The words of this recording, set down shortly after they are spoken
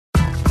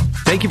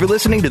Thank you for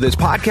listening to this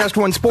Podcast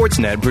One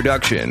Sportsnet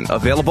production,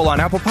 available on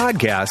Apple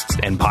Podcasts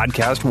and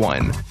Podcast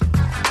One.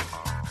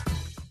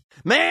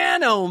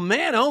 Man, oh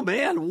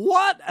man,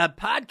 what a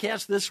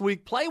podcast this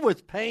week. Play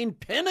with Pain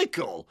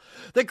Pinnacle.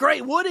 The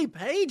great Woody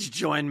Page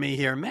joined me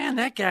here. Man,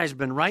 that guy's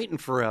been writing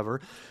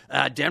forever.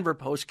 Denver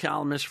Post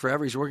columnist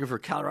forever. He's working for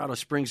Colorado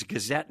Springs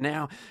Gazette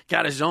now.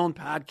 Got his own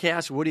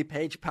podcast, Woody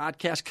Page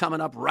Podcast, coming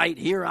up right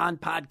here on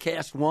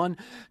Podcast One.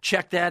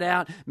 Check that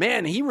out.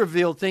 Man, he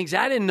revealed things.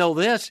 I didn't know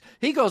this.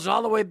 He goes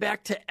all the way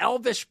back to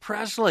Elvis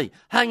Presley.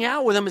 Hung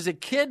out with him as a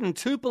kid in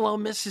Tupelo,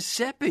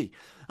 Mississippi.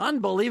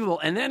 Unbelievable.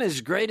 And then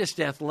his greatest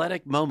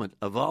athletic moment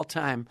of all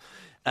time,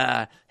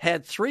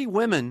 had three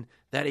women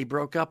that he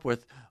broke up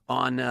with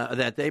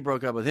that they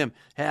broke up with him,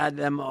 had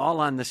them all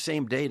on the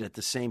same date at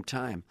the same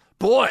time.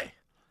 Boy,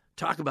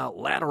 talk about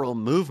lateral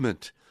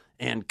movement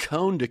and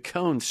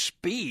cone-to-cone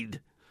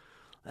speed.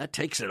 That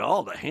takes it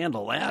all to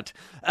handle that.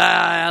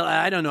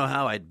 I don't know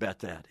how I'd bet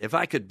that. If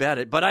I could bet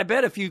it. But I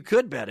bet if you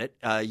could bet it,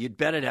 you'd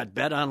bet it at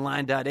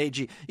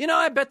betonline.ag. You know,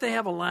 I bet they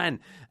have a line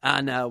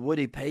on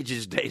Woody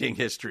Page's dating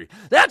history.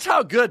 That's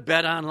how good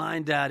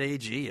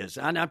betonline.ag is.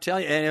 And I'm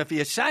telling you, and if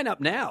you sign up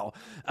now,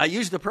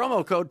 use the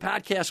promo code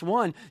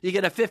podcast1, you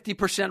get a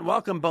 50%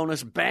 welcome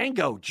bonus.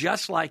 Bango,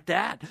 just like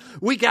that.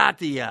 We got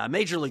the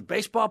Major League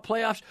Baseball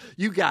playoffs.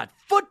 You got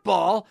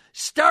football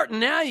starting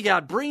now. You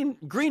got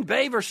Green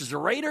Bay versus the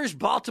Raiders,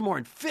 Baltimore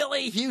and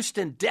Philly,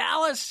 Houston,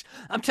 Dallas.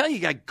 I'm telling you,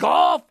 you got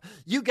golf.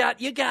 You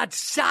got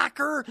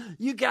soccer.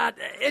 You got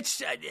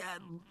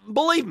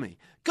believe me.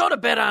 Go to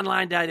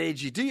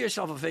betonline.ag. Do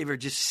yourself a favor.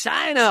 Just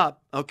sign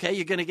up, okay?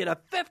 You're going to get a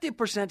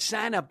 50%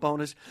 sign-up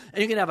bonus, and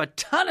you're going to have a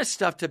ton of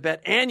stuff to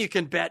bet, and you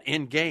can bet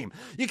in-game.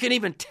 You can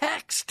even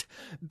text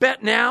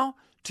Bet Now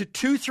to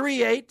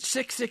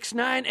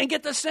 238-669 and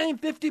get the same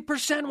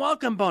 50%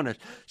 welcome bonus.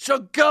 So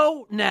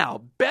go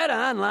now.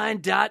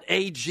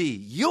 betonline.ag,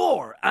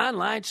 your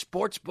online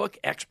sportsbook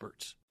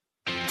experts.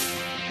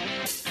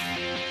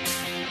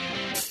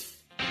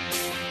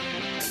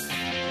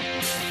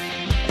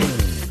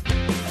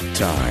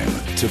 Time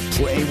to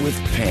play with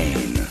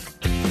pain,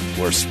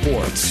 where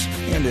sports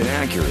and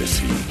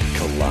inaccuracy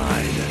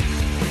collide.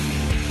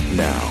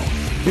 Now,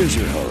 here's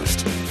your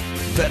host,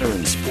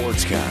 veteran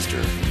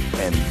sportscaster,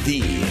 and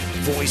the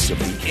voice of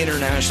the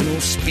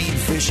International Speed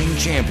Fishing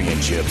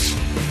Championships,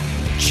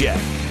 Chet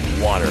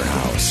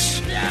Waterhouse.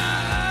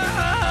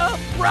 Yeah,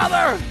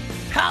 brother!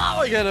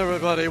 Hello again,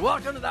 everybody.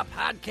 Welcome to the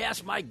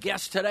podcast. My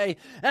guest today,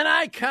 an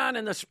icon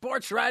in the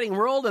sports writing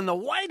world and the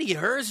Whitey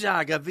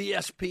Herzog of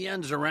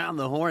ESPN's Around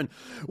the Horn,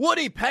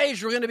 Woody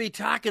Page. We're going to be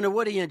talking to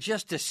Woody in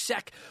just a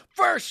sec.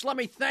 First, let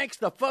me thank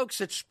the folks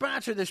that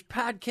sponsor this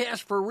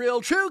podcast for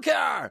Real True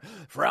Car,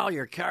 for all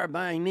your car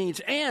buying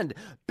needs, and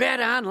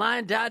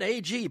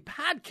betonline.ag,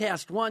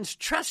 Podcast One's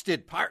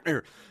trusted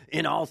partner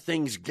in all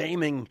things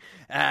gaming.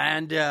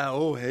 And,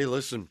 hey,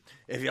 listen,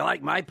 if you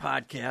like my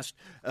podcast,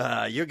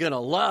 you're going to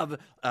love,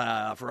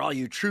 for all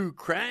you true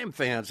crime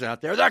fans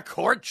out there, the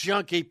Court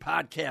Junkie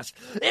podcast.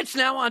 It's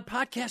now on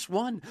Podcast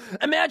One.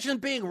 Imagine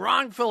being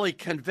wrongfully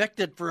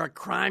convicted for a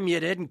crime you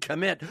didn't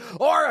commit,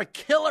 or a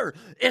killer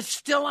is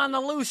still on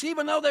the loose,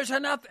 even though there's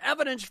enough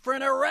evidence for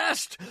an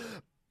arrest.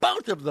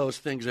 Both of those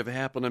things have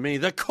happened to me.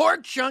 The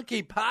Court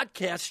Junkie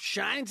podcast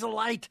shines a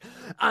light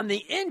on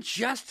the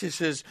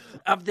injustices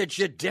of the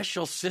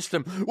judicial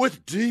system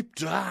with deep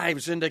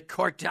dives into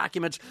court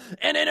documents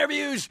and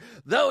interviews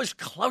those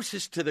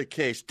closest to the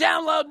case.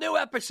 Download new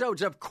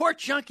episodes of Court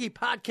Junkie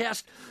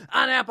podcast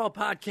on Apple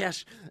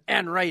Podcasts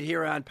and right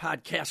here on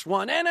Podcast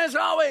One. And as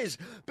always,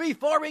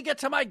 before we get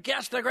to my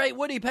guest, the great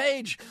Woody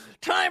Page,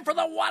 time for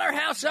the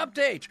Waterhouse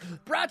Update,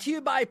 brought to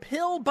you by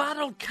Pill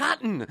Bottled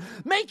Cotton.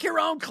 Make your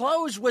own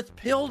clothes with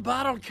Pill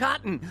Bottled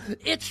Cotton.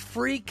 It's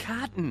free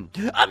cotton.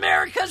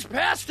 America's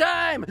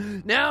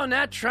pastime. Now,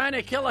 not trying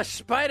to kill a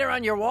spider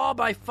on your wall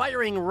by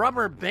firing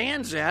rubber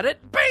bands at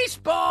it.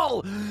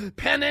 Baseball.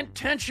 Pennant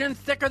tension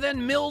thicker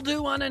than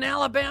mildew on an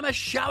Alabama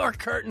shower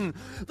curtain.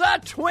 The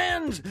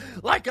Twins.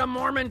 Like a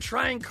Mormon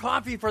trying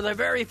coffee for the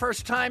very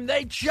first time,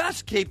 they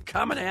just keep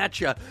coming at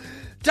you.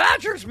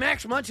 Dodgers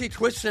Max Muncy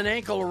twists an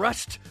ankle,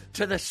 rust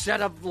to the set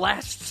of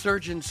Last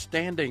Surgeon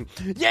Standing.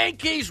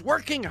 Yankees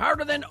working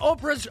harder than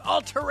Oprah's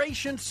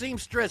alteration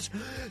seamstress.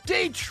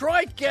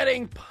 Detroit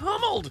getting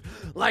pummeled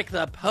like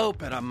the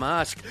Pope at a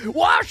mosque.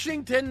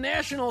 Washington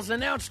Nationals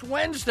announced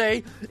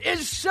Wednesday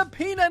is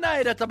subpoena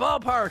night at the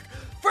ballpark.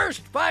 First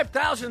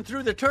 5,000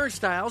 through the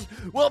turnstiles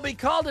will be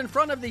called in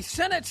front of the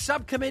Senate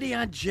Subcommittee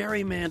on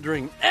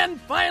Gerrymandering. And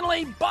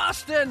finally,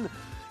 Boston.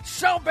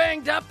 So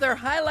banged up, their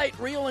highlight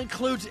reel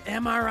includes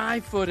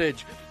MRI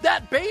footage.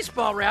 That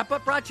baseball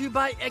wrap-up brought to you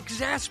by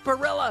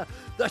Exasperilla,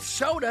 the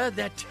soda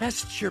that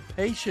tests your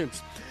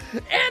patience.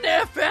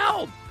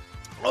 NFL,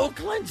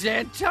 Oakland's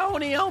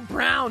Antonio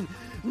Brown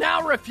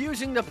now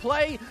refusing to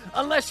play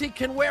unless he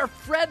can wear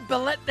Fred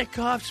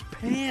Biletnikov's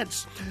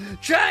pants.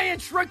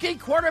 Giants rookie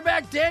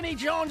quarterback Danny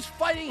Jones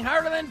fighting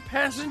harder than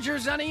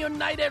passengers on a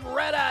United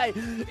red-eye.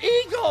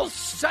 Eagles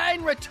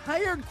sign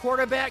retired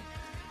quarterback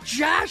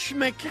Josh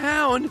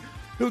McCown,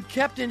 who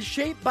kept in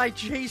shape by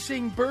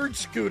chasing bird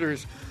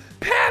scooters.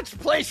 Pats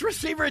placed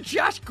receiver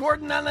Josh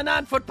Gordon on the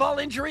non-football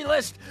injury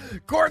list.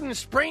 Gordon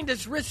sprained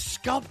his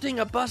wrist sculpting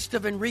a bust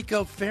of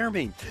Enrico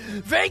Fermi.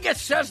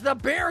 Vegas says the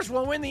Bears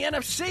will win the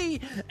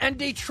NFC, and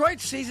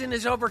Detroit's season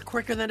is over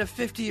quicker than a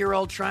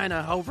 50-year-old trying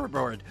a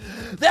hoverboard.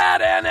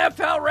 That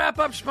NFL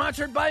wrap-up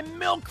sponsored by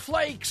Milk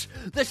Flakes,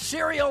 the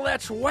cereal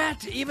that's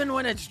wet even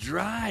when it's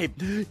dry.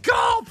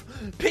 Golf!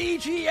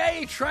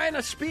 PGA trying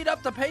to speed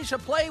up the pace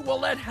of play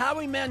will let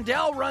Howie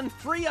Mandel run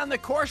free on the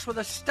course with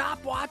a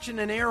stopwatch and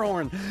an air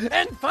horn.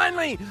 And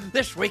finally,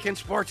 this week in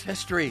sports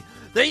history,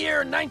 the year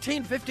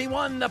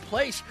 1951, the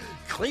place,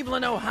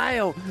 Cleveland,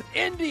 Ohio.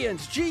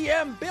 Indians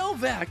GM Bill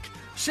Veeck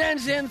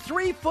sends in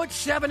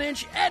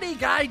 3'7" Eddie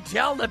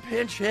Geidel to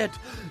pinch hit.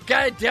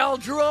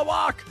 Geidel drew a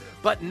walk,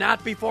 but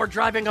not before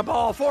driving a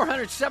ball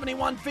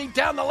 471 feet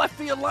down the left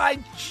field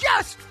line,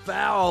 just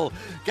foul.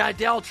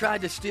 Geidel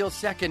tried to steal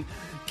second,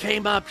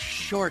 came up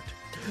short.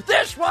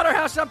 This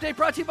Waterhouse Update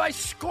brought to you by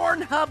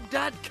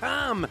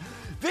ScornHub.com.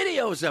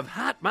 Videos of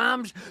hot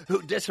moms who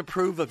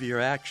disapprove of your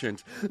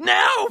actions.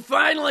 Now,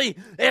 finally,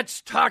 it's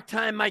talk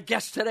time. My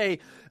guest today,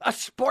 a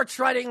sports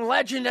writing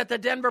legend at the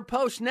Denver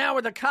Post, now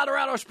with the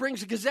Colorado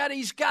Springs Gazette.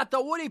 He's got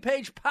the Woody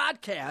Page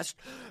podcast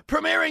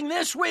premiering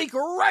this week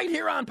right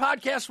here on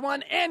Podcast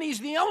One, and he's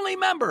the only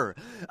member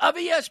of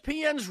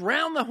ESPN's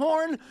Round the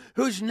Horn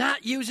who's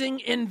not using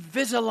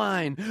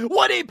Invisalign.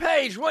 Woody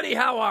Page. Woody,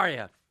 how are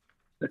you?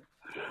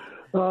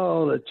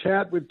 Oh, the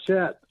chat with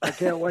Chet. I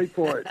can't wait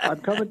for it. I'm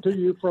coming to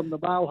you from the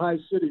Mile High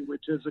City,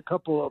 which has a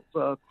couple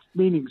of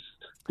meanings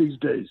these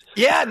days.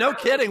 Yeah, no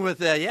kidding with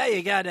that. Yeah,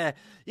 you got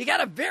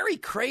a very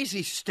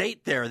crazy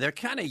state there. They're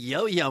kind of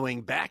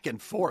yo-yoing back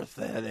and forth.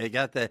 They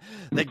got the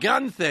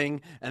gun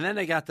thing, and then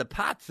they got the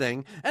pot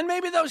thing. And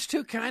maybe those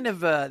two kind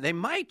of, they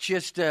might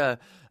just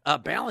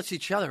balance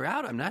each other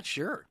out. I'm not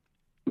sure.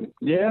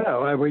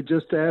 Yeah, we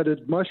just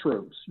added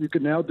mushrooms. You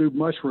can now do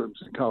mushrooms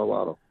in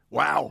Colorado.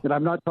 Wow. And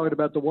I'm not talking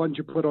about the ones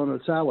you put on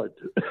a salad.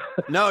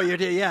 No,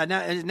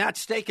 not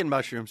steak and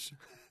mushrooms.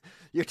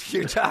 You're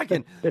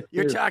talking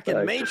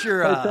right.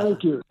 major. Hey,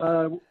 thank you.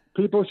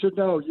 People should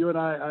know you and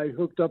I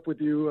hooked up with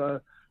you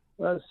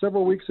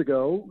several weeks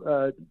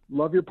ago.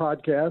 Love your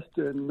podcast,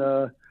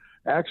 and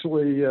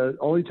actually,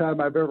 only time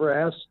I've ever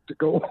asked to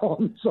go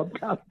on some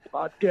kind of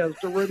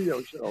podcast or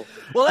radio show.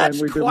 Well, that's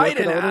and we've been quite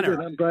an on honor. it,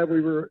 and I'm glad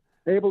we were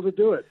able to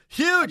do it.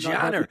 Huge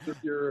honor.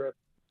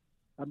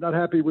 I'm not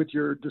happy with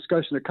your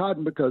discussion of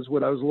cotton, because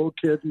when I was a little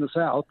kid in the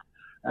South,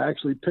 I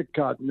actually picked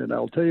cotton, and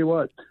I'll tell you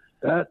what,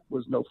 that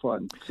was no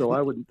fun. So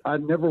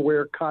I'd never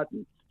wear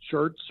cotton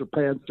shirts or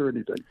pants or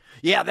anything.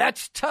 Yeah,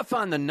 that's tough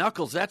on the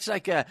knuckles. That's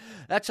like a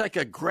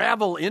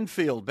gravel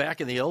infield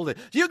back in the old days.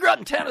 You grew up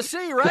in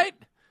Tennessee, right?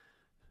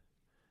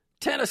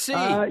 Tennessee.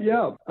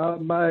 Yeah.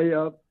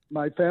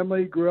 My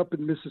family grew up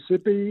in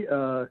Mississippi,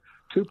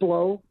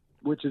 Tupelo,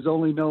 which is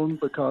only known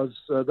because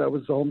that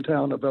was the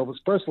hometown of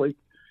Elvis Presley.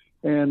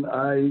 And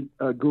I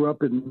grew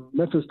up in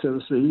Memphis,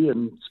 Tennessee,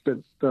 and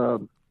spent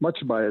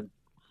much of my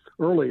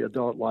early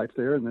adult life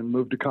there, and then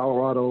moved to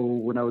Colorado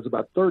when I was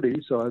about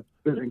 30. So I've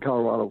been in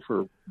Colorado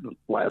for the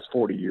last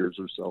 40 years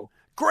or so.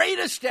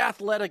 Greatest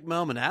athletic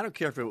moment. I don't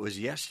care if it was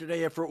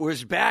yesterday, if it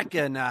was back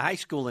in high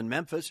school in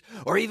Memphis,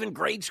 or even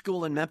grade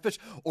school in Memphis,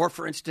 or,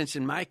 for instance,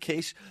 in my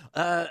case,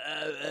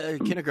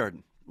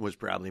 kindergarten was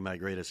probably my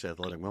greatest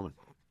athletic moment.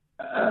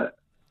 I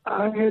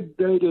had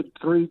dated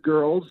 3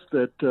 girls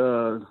that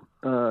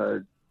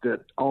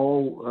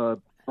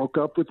all broke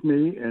up with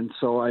me, and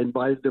so I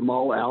invited them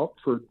all out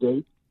for a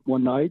date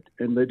one night,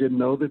 and they didn't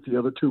know that the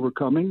other 2 were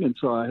coming, and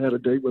so I had a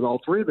date with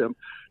all 3 of them.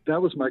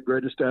 That was my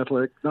greatest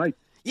athletic night.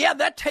 Yeah,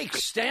 that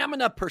takes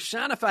stamina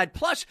personified.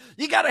 Plus,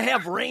 you got to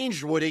have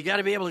range, Woody. You got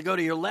to be able to go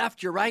to your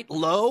left, your right,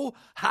 low,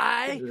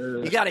 high.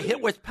 You got to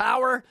hit with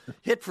power,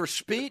 hit for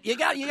speed. You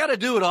got to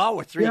do it all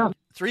with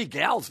three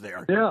gals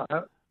there. Yeah,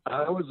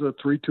 I was a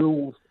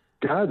 3-tool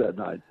guy that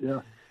night.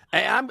 Yeah.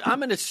 Hey, I'm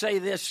going to say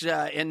this.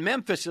 In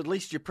Memphis, at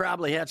least you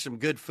probably had some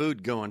good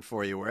food going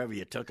for you wherever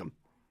you took them.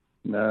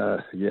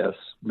 Yes.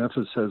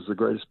 Memphis has the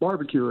greatest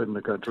barbecue in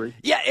the country.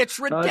 Yeah, it's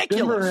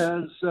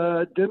ridiculous.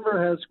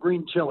 Denver has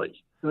green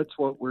chili. That's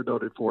what we're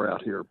noted for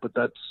out here. But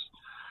that's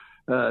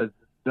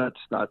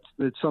not.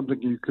 It's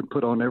something you can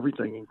put on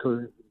everything,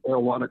 including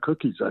marijuana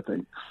cookies, I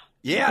think.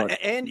 Yeah,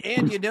 and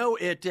you know,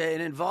 it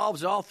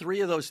involves all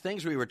 3 of those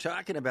things we were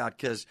talking about,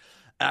 because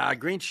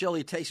green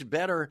chili tastes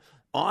better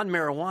on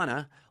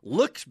marijuana,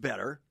 looks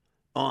better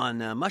on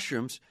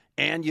mushrooms,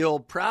 and you'll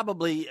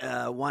probably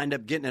wind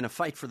up getting in a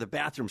fight for the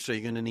bathroom, so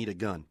you're going to need a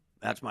gun.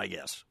 That's my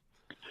guess.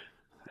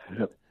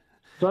 Yep.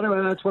 So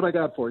anyway, that's what I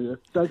got for you.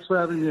 Thanks for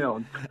having me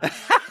on.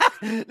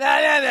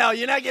 No,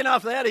 you're not getting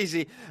off that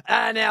easy.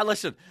 Now,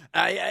 listen,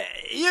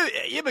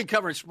 you've been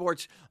covering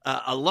sports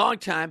a long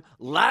time,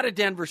 a lot of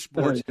Denver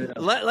sports. Yeah.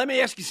 Let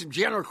me ask you some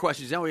general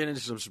questions, then we'll get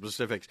into some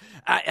specifics.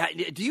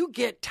 Do you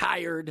get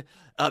tired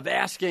of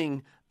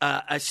asking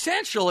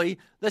essentially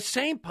the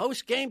same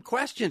post-game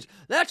questions?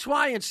 That's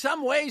why, in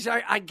some ways,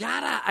 I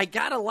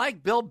gotta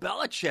like Bill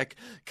Belichick,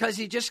 because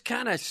he just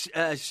kind of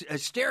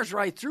stares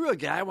right through a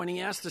guy when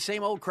he asks the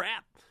same old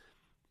crap.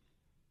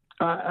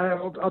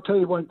 I'll tell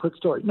you one quick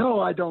story. No,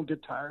 I don't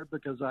get tired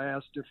because I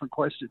ask different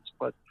questions.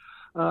 But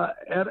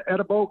at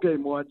a bowl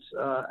game once,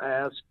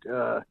 I asked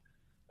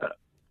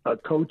a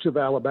coach of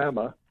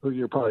Alabama, who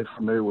you're probably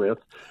familiar with,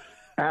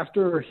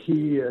 after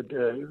he had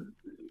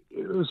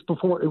it was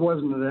before, it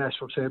wasn't a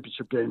national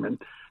championship game, and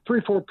 3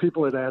 or 4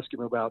 people had asked him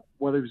about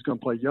whether he was going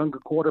to play younger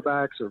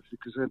quarterbacks or if he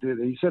presented.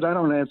 He said, "I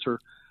don't answer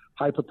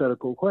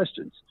hypothetical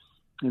questions."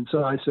 And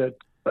so I said,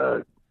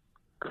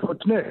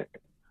 "Coach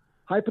Nick,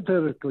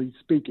 hypothetically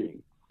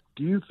speaking,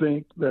 do you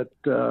think that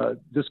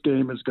this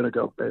game is going to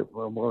go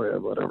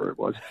whatever it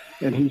was?"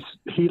 And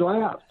he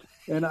laughed.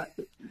 And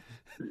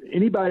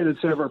anybody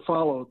that's ever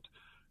followed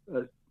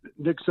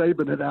Nick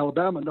Saban at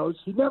Alabama knows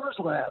he never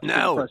laughed in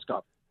the press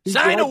conference.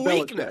 Sign of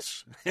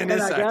weakness. And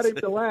I got him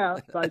to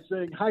laugh by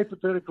saying,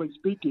 hypothetically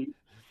speaking.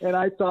 And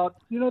I thought,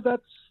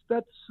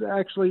 that's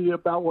actually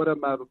about what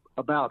I'm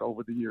about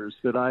over the years,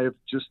 that I have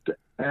just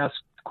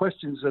asked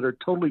questions that are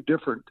totally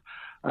different.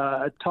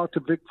 I talked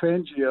to Vic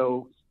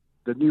Fangio,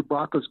 the new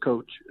Broncos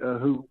coach,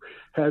 who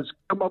has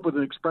come up with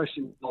an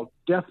expression called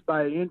death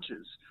by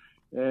inches.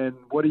 And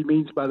what he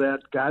means by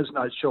that, guys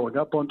not showing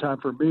up on time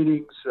for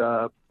meetings,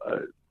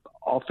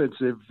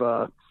 offensive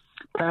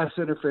pass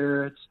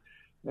interference.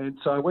 And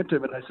so I went to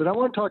him and I said, "I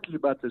want to talk to you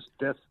about this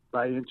death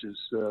by inches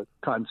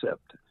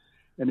concept."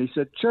 And he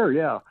said, "Sure,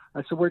 yeah."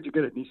 I said, "Where'd you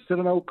get it?" And he said,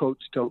 "An old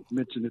coach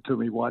mentioned it to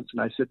me once." And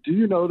I said, "Do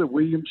you know that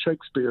William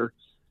Shakespeare,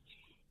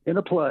 in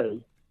a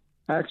play,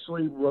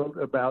 actually wrote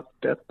about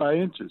death by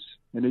inches?"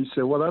 And he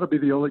said, "Well, that'll be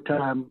the only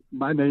time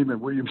my name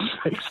and William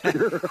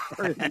Shakespeare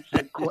are in the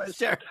same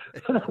question."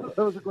 That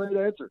was a great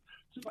answer.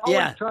 So I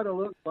always try to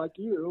look like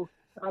you.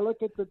 I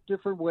look at the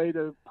different way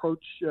to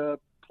approach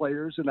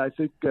players, and I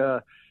think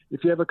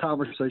if you have a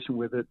conversation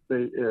with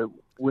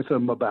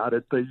them about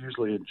it, they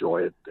usually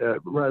enjoy it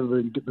rather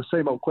than get the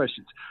same old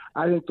questions.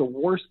 I think the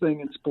worst thing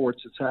in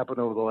sports that's happened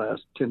over the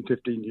last 10,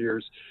 15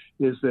 years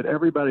is that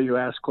everybody who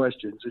asks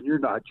questions, and you're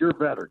a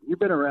veteran, you've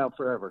been around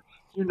forever,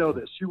 you know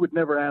this, you would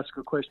never ask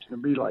a question to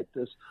me like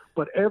this,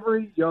 but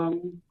every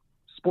young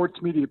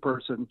sports media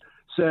person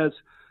says,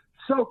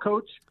 "So,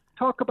 Coach,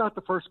 talk about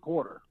the first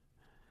quarter."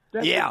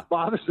 That just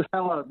bothers the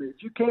hell out of me.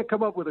 If you can't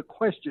come up with a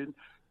question,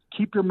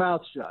 keep your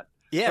mouth shut.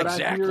 Yeah, but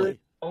exactly. I hear it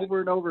over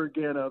and over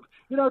again of,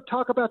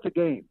 talk about the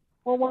game.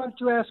 Well, why don't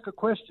you ask a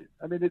question?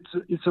 I mean,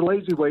 it's a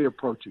lazy way of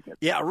approaching it.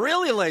 Yeah,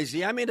 really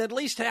lazy. I mean, at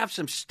least have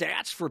some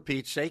stats, for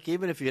Pete's sake.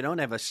 Even if you don't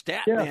have a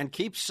stat man,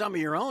 keep some of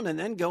your own and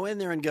then go in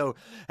there and go,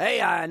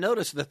 "Hey, I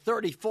noticed the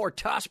 34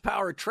 toss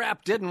power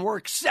trap didn't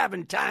work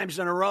 7 times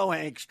in a row,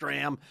 Hank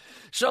Stram."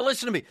 So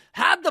listen to me.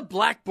 How'd the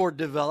blackboard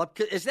develop?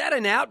 Is that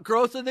an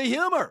outgrowth of the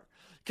humor?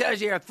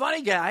 Because you're a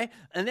funny guy,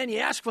 and then you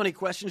ask funny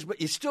questions,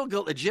 but you still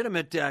get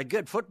legitimate,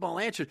 good football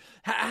answers.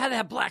 How did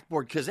that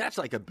blackboard? Because that's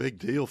like a big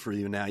deal for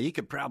you now. You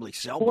could probably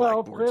sell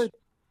blackboards.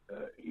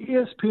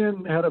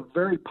 ESPN had a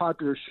very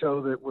popular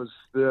show that was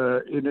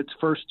in its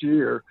first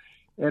year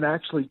and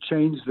actually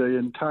changed the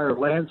entire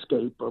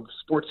landscape of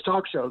sports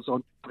talk shows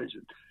on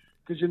television.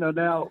 Because,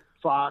 now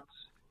Fox,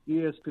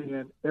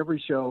 ESPN, every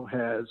show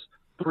has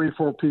 3 or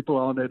 4 people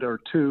on it, or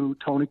 2.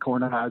 Tony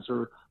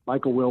Kornheiser,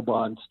 Michael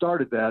Wilbon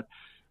started that.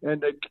 And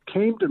they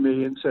came to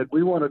me and said,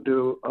 "We want to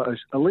do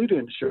a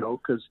lead-in show,"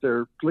 because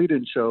their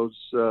lead-in shows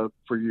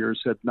for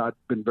years had not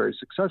been very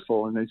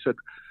successful. And I said,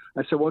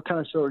 "What kind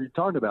of show are you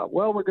talking about?"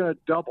 "Well, we're going to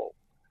double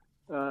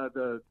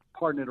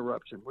pardon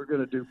interruption. We're going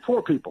to do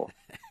 4 people."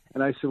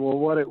 And I said, "Well,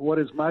 what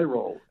is my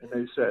role?" And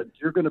they said,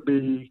 "You're going to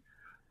be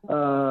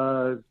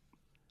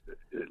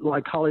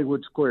like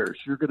Hollywood Squares.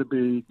 You're going to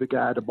be the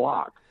guy to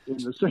block in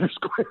the center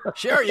square."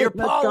 Sure, you're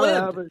Paul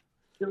Lynde.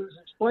 It was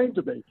explained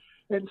to me.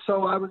 And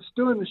so I was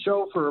doing the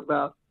show for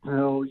about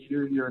a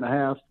year and a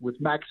half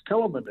with Max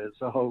Kellerman as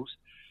the host.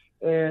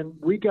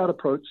 And we got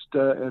approached,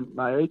 and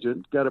my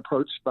agent got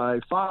approached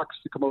by Fox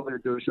to come over there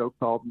and do a show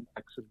called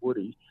Max and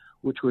Woody,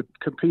 which would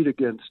compete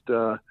against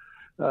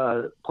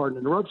Pardon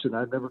Interruption.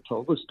 I'd never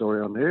told the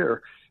story on the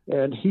air.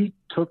 And he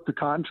took the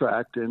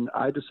contract, and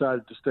I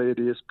decided to stay at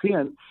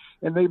ESPN.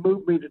 And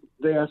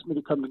they asked me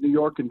to come to New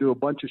York and do a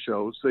bunch of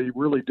shows. They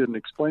really didn't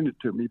explain it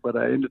to me, but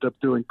I ended up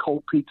doing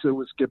Cold Pizza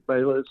with Skip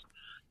Bayless.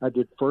 I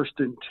did First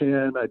and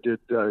 10. I did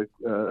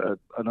an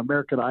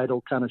American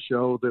Idol kind of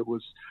show that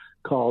was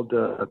called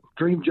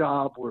Dream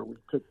Job, where we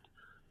picked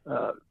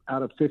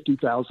out of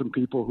 50,000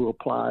 people who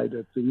applied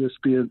at the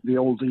ESPN, the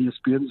old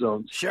ESPN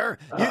zones. Sure.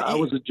 I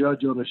was a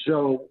judge on the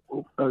show.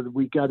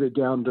 We got it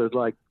down to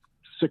like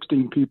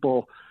 16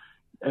 people,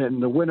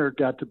 and the winner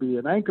got to be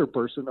an anchor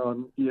person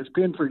on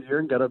ESPN for a year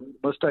and got a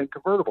Mustang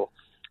convertible.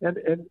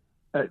 And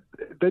they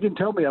didn't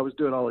tell me I was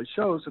doing all these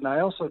shows, and I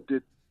also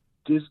did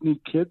Disney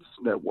Kids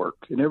Network,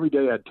 and every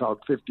day I'd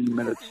talk 15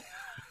 minutes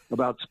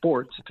about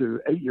sports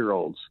to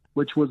 8-year-olds,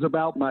 which was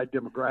about my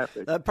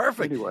demographic.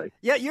 Perfect. Anyway.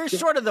 Yeah, you're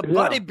sort of the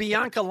Buddy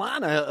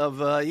Biancalana of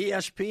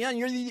ESPN.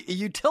 You're the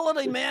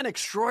utility man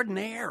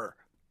extraordinaire.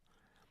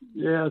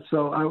 Yeah,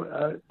 so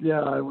I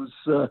was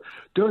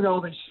doing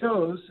all these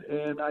shows,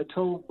 and I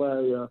told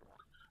my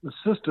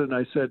assistant,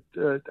 I said,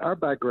 our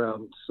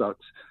background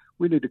sucks.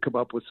 We need to come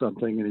up with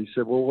something. And he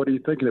said, well, what are you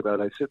thinking about?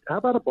 I said, how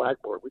about a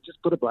blackboard? We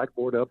just put a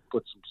blackboard up,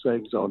 put some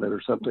sayings on it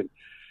or something.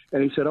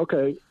 And he said,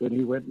 okay. And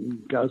he went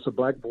and got us a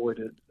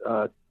blackboard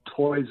at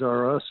Toys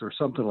R Us or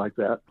something like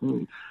that.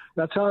 And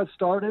that's how it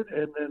started.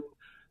 And then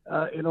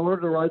in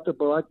order to write the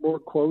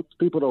blackboard quotes,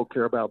 people don't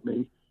care about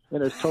me.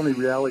 And as Tony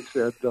Reale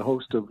said, the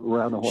host of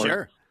Around the Horn,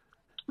 sure,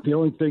 the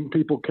only thing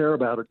people care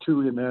about are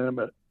two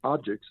inanimate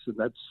objects, and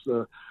that's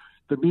the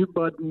mute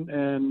button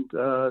and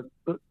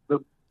the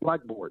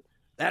blackboard.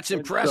 That's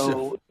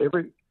impressive.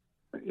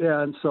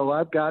 And so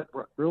I've got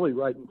really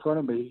right in front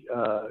of me,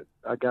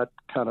 I got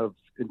kind of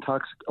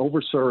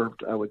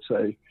overserved, I would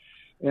say,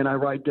 and I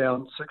write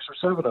down 6 or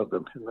 7 of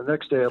them. And the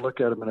next day I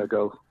look at them and I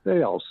go,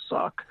 they all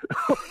suck.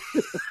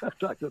 I'm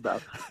talking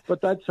about.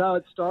 But that's how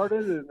it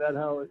started, and that's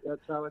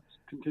how it's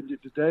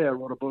continued today. I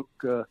wrote a book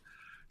 2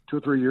 or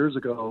 3 years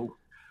ago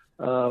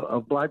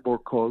of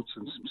blackboard quotes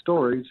and some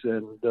stories,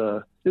 and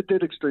it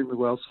did extremely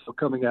well. So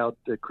coming out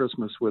at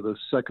Christmas with a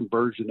second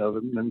version of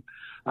it, and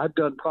I've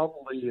done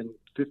probably in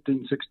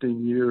 15,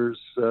 16 years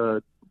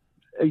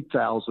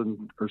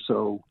 8,000 or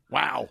so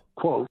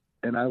quotes,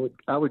 and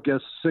I would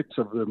guess 6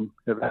 of them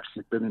have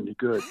actually been any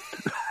good.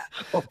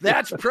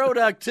 That's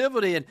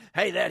productivity. And,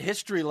 hey, that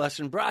history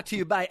lesson brought to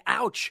you by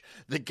Ouch,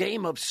 the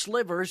game of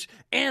slivers,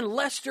 and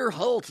Lester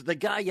Holt, the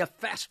guy you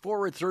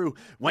fast-forward through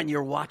when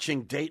you're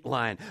watching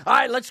Dateline. All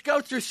right, let's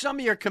go through some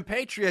of your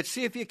compatriots,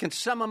 see if you can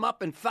sum them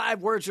up in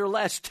 5 words or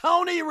less.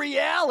 Tony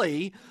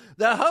Reale,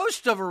 the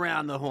host of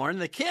Around the Horn,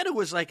 the kid who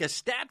was like a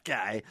stat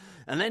guy,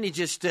 and then he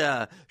just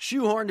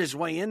shoehorned his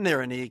way in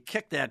there, and he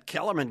kicked that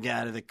Kellerman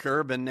guy to the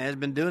curb and has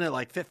been doing it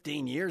like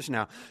 15 years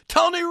now.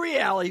 Tony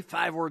Reale,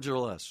 5 words or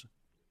less.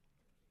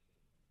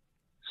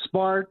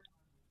 Smart,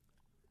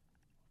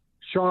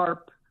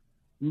 sharp,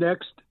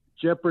 next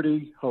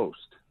Jeopardy host.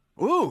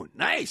 Ooh,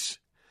 nice.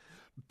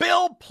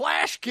 Bill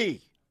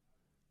Plaschke.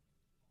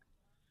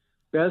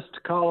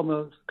 Best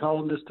columnist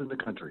in the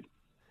country.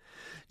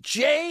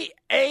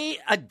 J.A.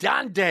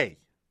 Adande.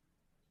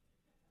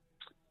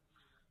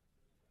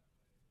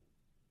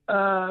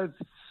 A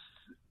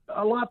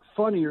lot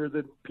funnier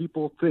than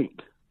people think.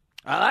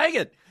 I like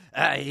it.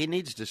 He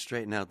needs to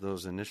straighten out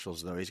those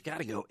initials, though. He's got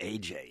to go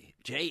AJ.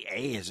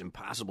 J.A. is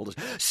impossible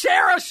to...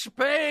 Sarah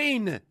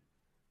Spain!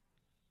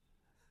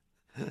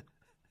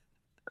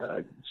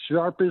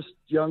 Sharpest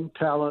young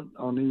talent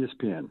on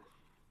ESPN.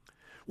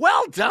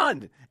 Well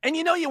done. And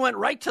you went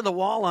right to the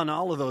wall on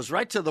all of those,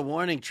 right to the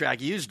warning track.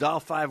 You used all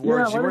 5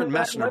 words. You weren't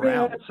messing around.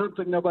 Let me add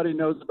something nobody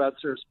knows about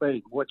Sarah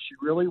Spain. What she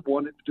really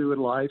wanted to do in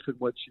life and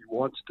what she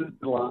wants to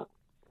do on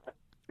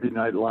Saturday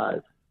Night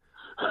Live.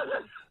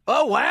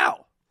 Oh,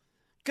 wow.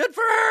 Good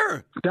for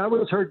her. That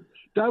was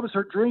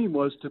her dream,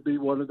 was to be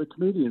one of the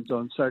comedians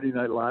on Saturday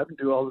Night Live and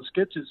do all the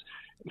sketches,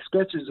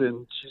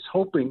 and she's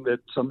hoping that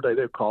someday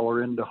they'll call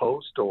her in to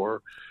host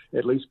or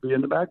at least be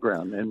in the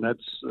background. And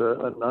that's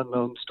an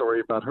unknown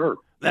story about her.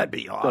 That'd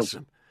be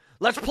awesome.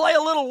 Let's play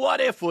a little what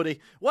if, Woody.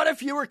 What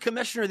if you were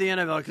commissioner of the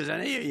NFL? Because I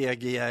know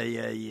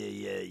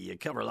you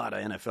cover a lot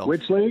of NFL.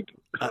 Which league?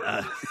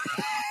 The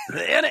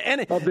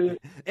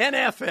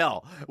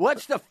NFL.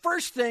 What's the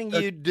first thing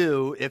you'd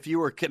do if you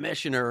were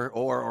commissioner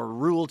or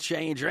rule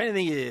change or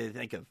anything you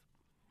think of?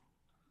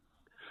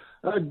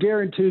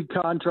 Guaranteed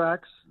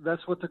contracts.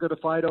 That's what they're going to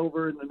fight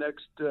over in the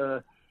next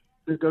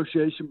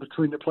negotiation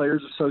between the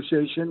Players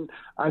Association.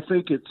 I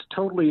think it's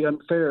totally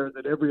unfair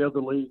that every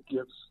other league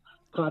gives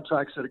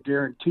contracts that are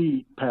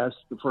guaranteed past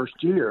the first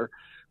year.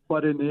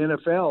 But in the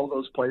NFL,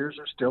 those players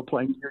are still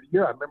playing year to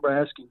year. I remember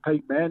asking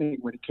Peyton Manning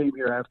when he came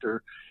here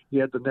after he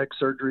had the neck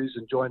surgeries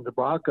and joined the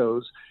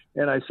Broncos.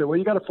 And I said, well,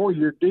 you got a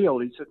 4-year deal.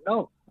 He said,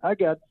 no, I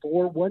got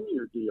 4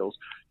 one-year deals.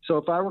 So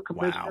if I were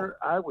commissioner,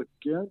 I would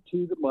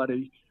guarantee the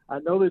money. I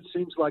know that it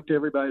seems like to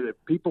everybody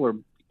that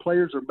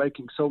players are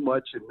making so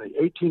much in the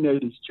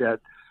 1880s,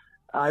 Chet.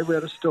 I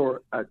read a story.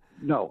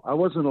 No, I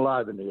wasn't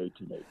alive in the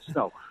 1880s.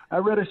 No, I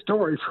read a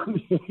story from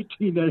the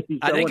 1880s.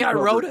 I think I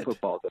wrote it.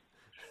 Football.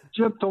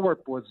 Jim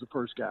Thorpe was the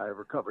first guy I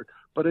ever covered.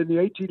 But in the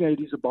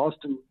 1880s, a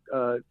Boston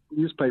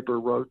newspaper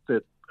wrote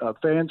that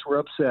fans were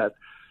upset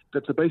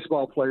that the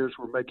baseball players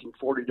were making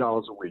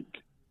 $40 a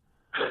week.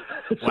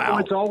 So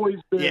it's always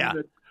been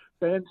that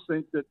fans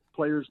think that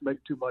players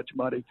make too much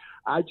money.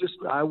 I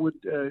would.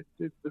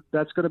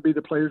 That's going to be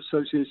the Players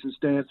Association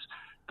stance.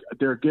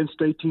 They're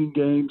against 18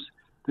 games.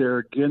 They're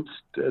against.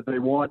 They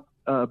want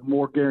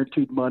more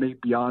guaranteed money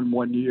beyond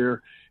 1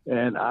 year,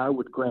 and I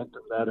would grant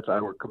them that if I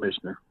were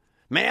commissioner.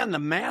 Man, the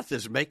math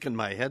is making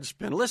my head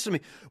spin. Listen to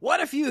me. What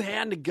if you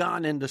hadn't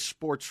gone into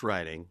sports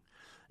writing?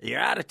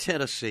 You're out of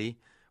Tennessee.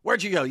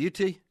 Where'd you go,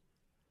 UT?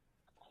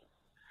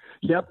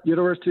 Yep,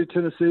 University of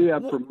Tennessee.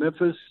 I'm from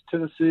Memphis,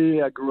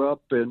 Tennessee. I grew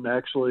up and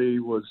actually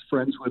was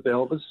friends with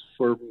Elvis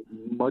for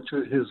much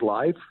of his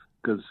life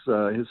because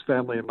his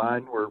family and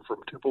mine were from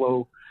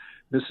Tupelo,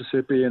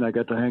 Mississippi, and I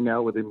got to hang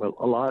out with him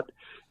a lot.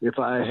 If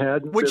I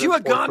hadn't, would you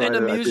have gone into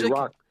I'd be music?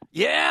 rock.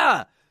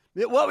 Yeah.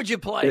 What would you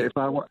play? If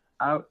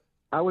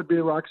I would be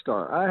a rock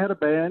star. I had a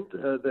band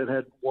that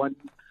had one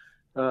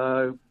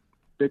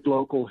big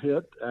local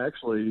hit.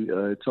 Actually,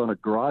 it's on a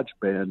garage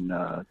band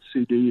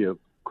CD of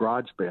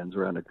garage bands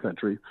around the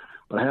country.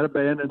 But I had a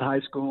band in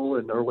high school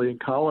and early in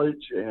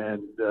college,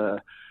 and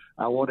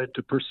I wanted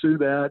to pursue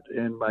that.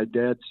 And my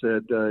dad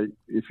said,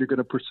 if you're going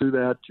to pursue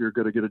that, you're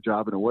going to get a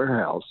job in a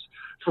warehouse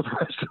for the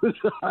rest of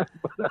the time.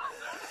 But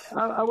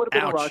I would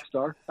have been a rock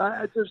star.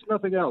 There's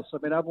nothing else. I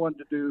mean, I've wanted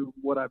to do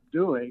what I'm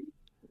doing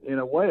in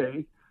a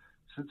way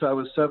since I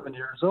was 7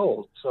 years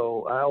old.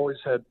 So I always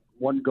had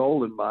one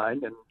goal in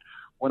mind. And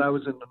when I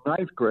was in the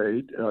ninth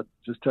grade,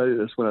 just tell you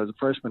this, when I was a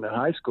freshman in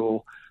high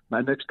school, my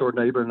next door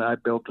neighbor and I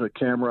built a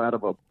camera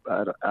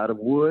out of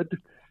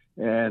wood,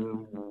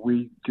 and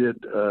we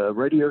did a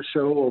radio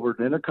show over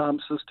an intercom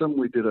system.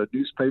 We did a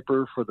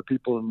newspaper for the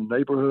people in the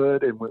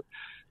neighborhood, and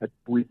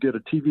we did a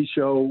TV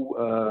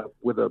show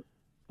with a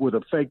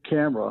fake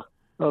camera.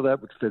 Oh, that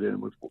would fit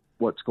in with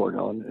what's going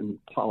on in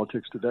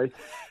politics today.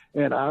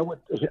 And I would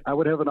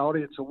have an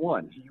audience of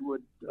one. He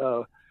would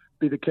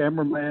be the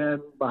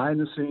cameraman behind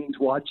the scenes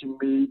watching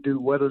me do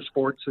weather,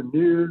 sports, and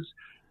news.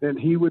 Then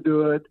he would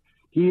do it.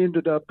 He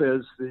ended up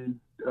as the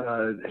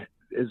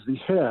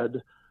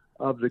head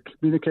of the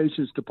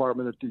communications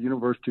department at the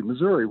University of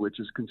Missouri, which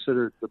is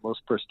considered the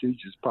most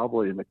prestigious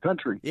probably in the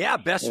country. Yeah,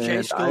 best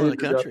J school in the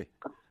country.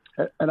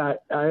 And I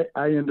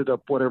ended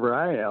up whatever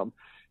I am.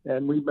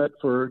 And we met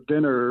for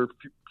dinner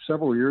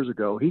several years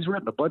ago. He's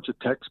written a bunch of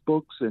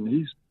textbooks, and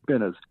he's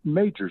been a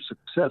major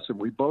success. And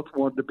we both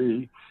wanted to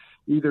be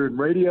either in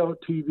radio,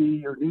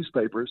 TV, or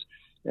newspapers.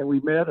 And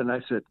we met, and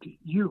I said,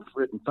 you've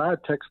written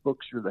 5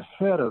 textbooks. You're the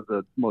head of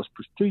the most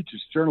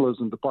prestigious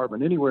journalism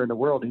department anywhere in the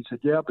world. He said,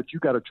 yeah, but you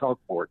got a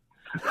chalkboard.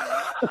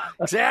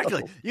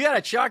 Exactly. You got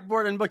a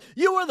chalkboard and book.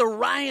 You were the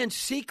Ryan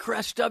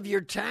Seacrest of your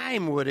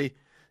time, Woody.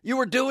 You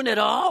were doing it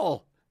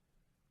all.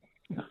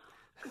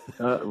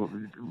 I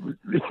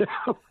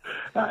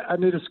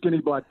need a skinny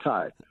black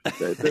tie.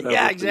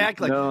 Yeah,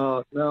 exactly.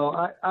 No,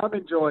 I'm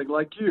enjoying,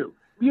 like you.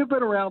 You've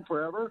been around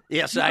forever.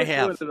 Yes, You've I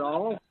have. Doing it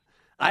all.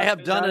 I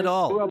have done it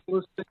all.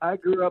 I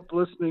grew up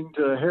listening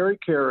to Harry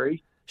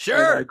Carey.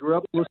 Sure. I grew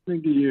up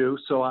listening to you,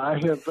 so I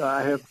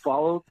have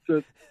followed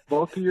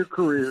both of your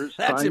careers,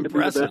 That's trying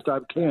impressive. to be the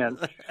best I can.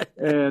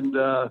 And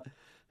I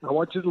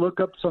want you to look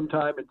up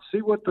sometime and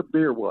see what the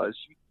beer was.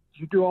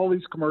 You do all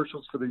these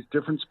commercials for these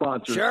different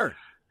sponsors. Sure.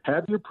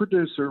 Have your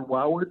producer,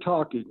 while we're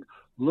talking,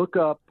 look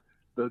up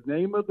the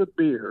name of the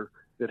beer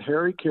that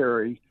Harry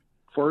Carey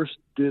first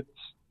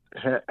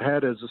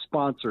had as a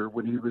sponsor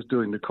when he was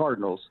doing the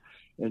Cardinals.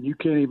 And you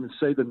can't even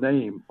say the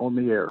name on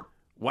the air.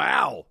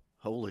 Wow.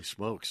 Holy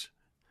smokes.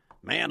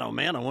 Man, oh,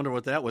 man, I wonder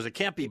what that was. It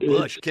can't be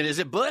Busch. Is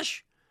it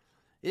Busch?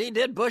 He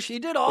did Busch. He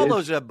did all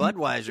those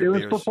Budweiser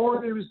beers.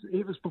 Before he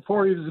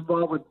was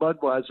involved with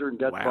Budweiser and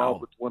got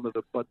involved with one of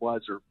the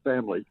Budweiser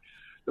family,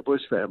 the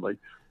Busch family.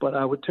 But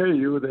I would tell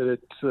you that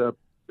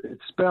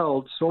it's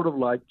spelled sort of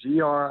like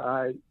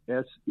Grisedyck.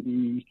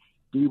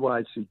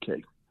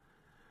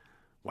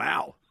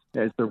 Wow.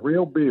 It's the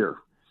real beer.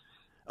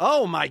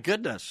 Oh, my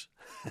goodness.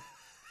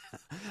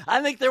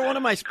 I think they're one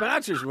of my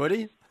sponsors,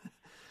 Woody.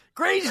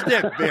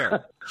 Grisedyck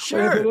beer.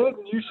 Sure. If it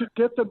isn't, you should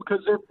get them because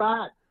they're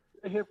back.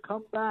 They have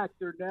come back.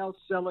 They're now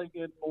selling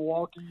in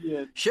Milwaukee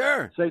and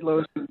St.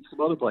 Louis and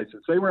some other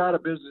places. They were out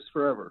of business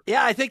forever.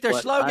 Yeah, I think their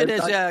slogan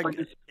is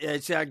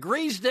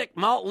Grisedyck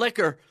malt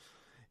liquor.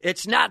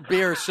 It's not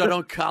beer, so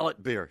don't call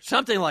it beer.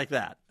 Something like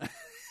that.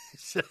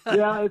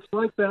 Yeah, it's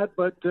like that,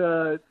 but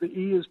the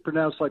E is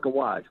pronounced like a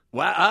Y.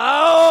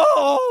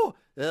 Wow.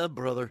 Oh,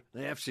 brother, the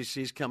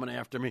FCC's coming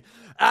after me.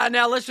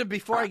 Now, listen,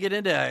 before I get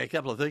into a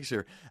couple of things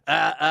here,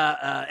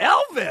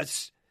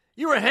 Elvis,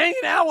 you were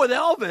hanging out with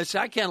Elvis.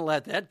 I can't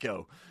let that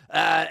go.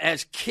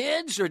 As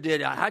kids, or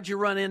how'd you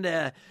run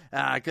into,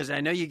 because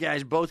I know you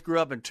guys both grew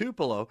up in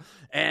Tupelo,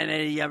 and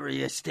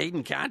you stayed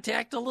in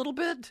contact a little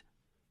bit?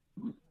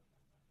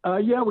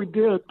 Yeah, we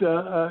did.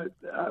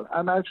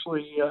 I'm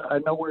actually, I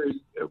know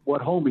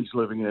what home he's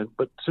living in,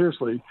 but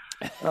seriously,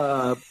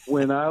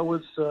 when I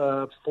was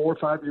 4 or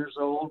 5 years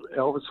old,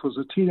 Elvis was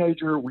a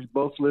teenager. We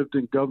both lived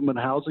in government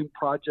housing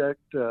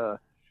project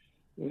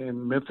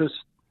in Memphis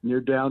near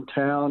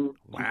downtown.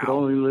 Wow. You could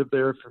only live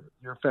there if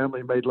your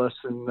family made less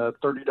than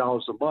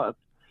 $30 a month,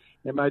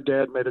 and my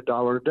dad made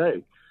 $1 a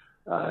day.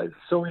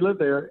 So we lived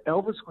there.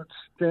 Elvis would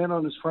stand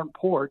on his front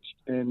porch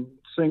and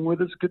sing with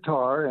his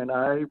guitar, and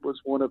I was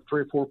one of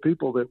 3 or 4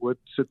 people that would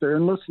sit there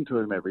and listen to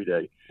him every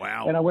day.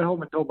 Wow. And I went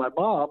home and told my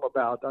mom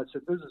I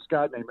said, there's this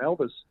guy named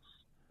Elvis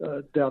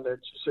down there.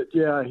 She said,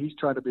 yeah, he's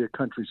trying to be a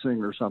country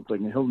singer or something,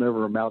 and he'll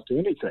never amount to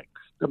anything.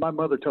 And my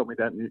mother told me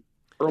that in the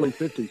early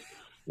 50s.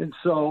 And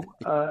so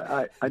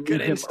I knew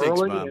him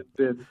early, Mom. and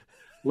then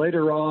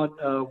later on,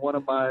 one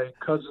of my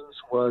cousins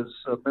was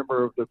a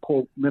member of the,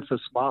 quote,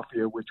 Memphis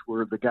Mafia, which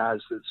were the guys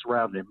that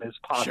surrounded him, his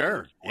posse.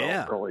 Sure,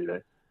 yeah. Early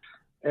day.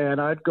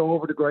 And I'd go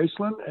over to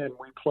Graceland, and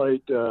we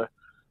played.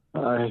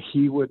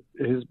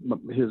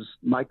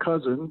 My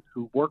cousin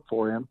who worked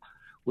for him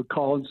would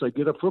call and say,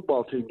 "Get a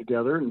football team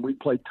together," and we'd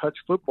play touch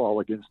football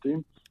against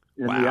him.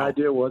 And the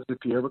idea was,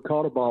 if you ever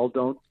caught a ball,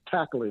 don't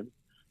tackle him,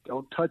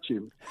 don't touch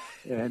him.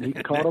 And he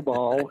caught a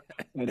ball,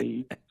 and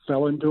he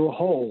fell into a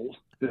hole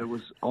that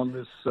was on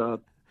this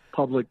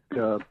public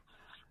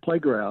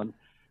playground,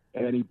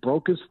 and he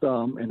broke his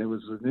thumb. And it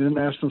was an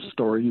international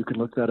story. You can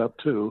look that up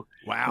too.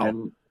 Wow.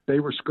 And they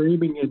were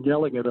screaming and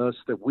yelling at us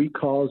that we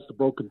caused the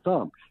broken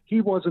thumb. He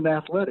wasn't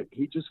athletic.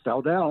 He just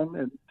fell down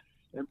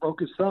and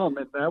broke his thumb,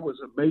 and that was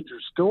a major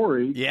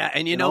story. Yeah,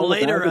 and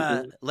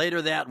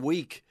later that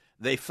week,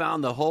 they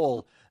found the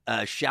hole,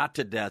 shot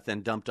to death,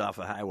 and dumped off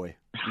a highway.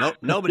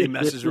 Nobody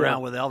messes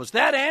around with Elvis.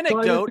 That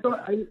anecdote. So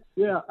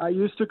I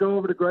used to go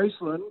over to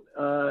Graceland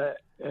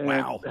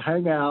and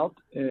hang out,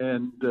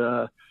 and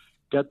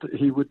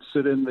he would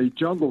sit in the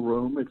jungle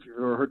room. If you've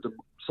ever heard the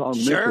song,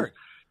 sure.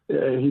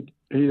 He'd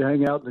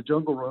hang out in the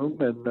jungle room,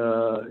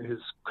 and his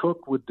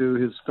cook would do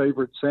his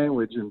favorite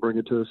sandwich and bring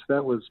it to us.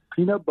 That was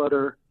peanut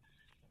butter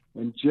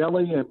and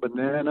jelly and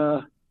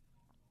banana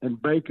and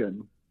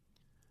bacon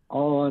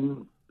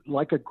on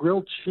like a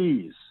grilled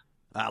cheese.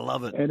 I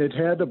love it. And it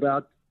had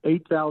about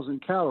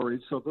 8,000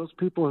 calories. So those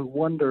people who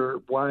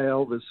wonder why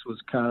Elvis was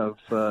kind of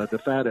the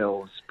fat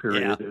Elvis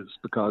period is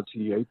because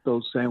he ate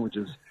those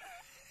sandwiches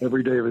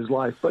every day of his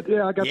life. But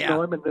yeah, I got to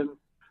know him. And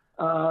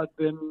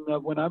then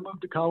when I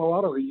moved to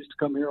Colorado, he used to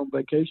come here on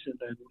vacation,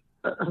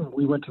 and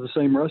we went to the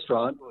same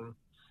restaurant.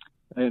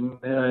 And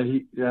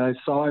I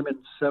saw him in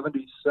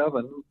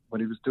 '77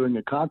 when he was doing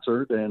a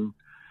concert and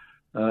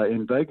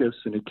in Vegas,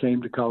 and he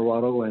came to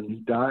Colorado, and he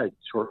died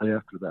shortly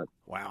after that.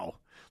 Wow.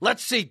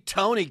 Let's see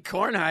Tony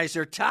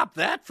Kornheiser top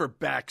that for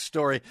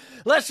backstory.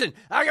 Listen,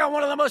 I got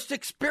one of the most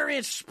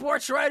experienced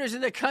sports writers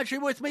in the country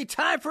with me.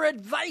 Time for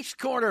Advice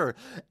Corner.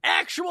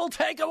 Actual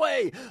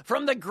takeaway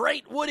from the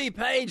great Woody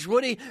Page.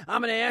 Woody,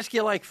 I'm going to ask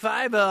you like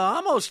 5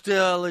 almost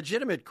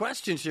legitimate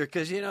questions here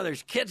because,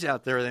 there's kids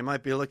out there. They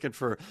might be looking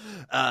for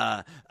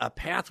a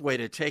pathway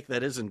to take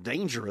that isn't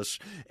dangerous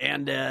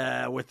and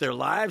with their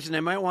lives, and they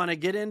might want to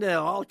get into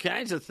all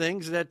kinds of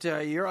things that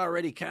you're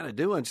already kind of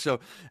doing. So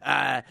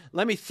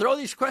let me throw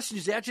these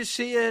questions at you.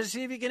 See if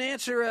you can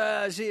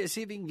answer. See if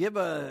you can give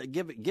a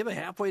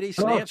halfway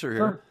decent answer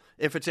here.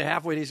 If it's a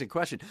halfway decent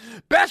question.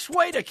 Best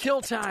way to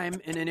kill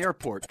time in an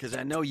airport, because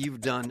I know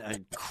you've done a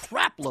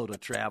crap load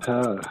of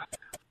travel.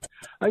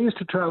 I used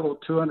to travel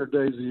 200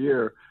 days a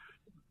year.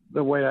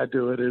 The way I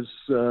do it is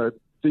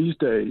these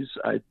days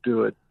I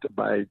do it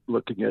by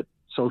looking at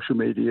social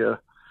media.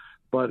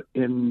 But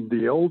in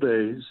the old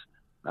days,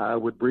 I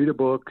would read a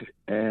book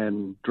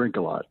and drink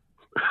a lot.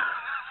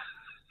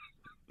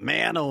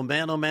 Man, oh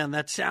man,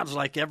 that sounds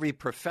like every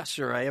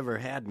professor I ever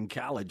had in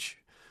college.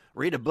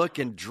 Read a book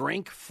and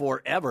drink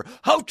forever.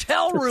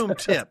 Hotel room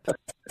tip.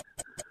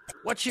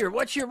 What's your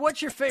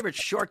favorite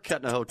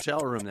shortcut in a hotel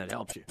room that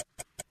helps you?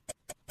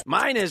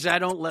 Mine is I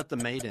don't let the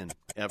maid in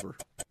ever.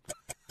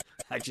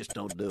 I just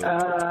don't do it.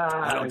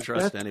 I don't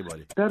trust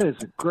anybody. That is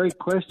a great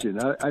question.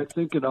 I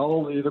think in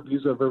all the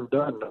interviews I've ever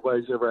done,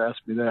 nobody's ever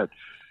asked me that.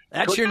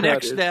 That's your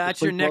next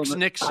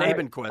Nick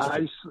Saban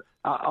question.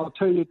 I'll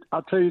tell you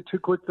 2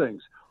 quick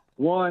things.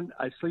 One,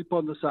 I sleep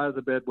on the side of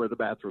the bed where the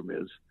bathroom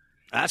is.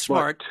 That's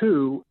smart. But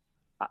 2,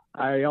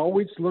 I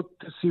always look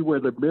to see where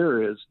the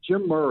mirror is.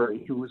 Jim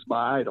Murray, who was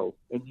my idol,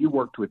 and you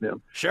worked with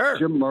him. Sure.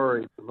 Jim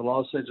Murray from the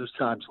Los Angeles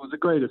Times was the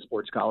greatest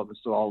sports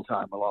columnist of all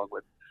time, along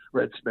with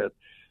Red Smith.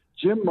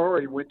 Jim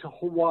Murray went to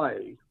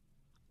Hawaii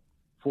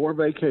for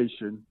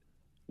vacation,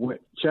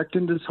 checked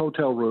into his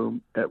hotel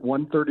room at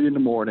 1:30 in the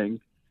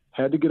morning,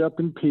 had to get up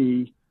and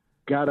pee,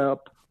 got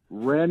up,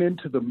 ran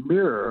into the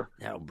mirror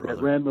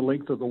that ran the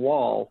length of the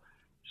wall,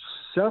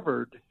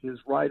 severed his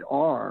right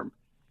arm,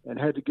 and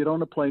had to get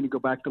on a plane and go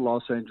back to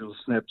Los Angeles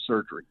and have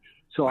surgery.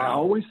 So I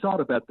always thought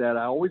about that.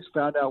 I always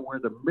found out where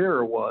the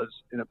mirror was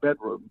in a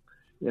bedroom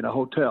in a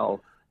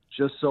hotel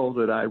just so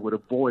that I would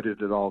avoid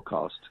it at all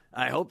costs.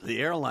 I hope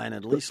the airline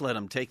at least let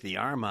him take the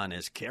arm on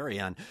his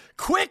carry-on.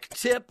 Quick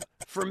tip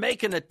for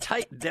making a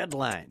tight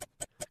deadline.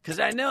 Because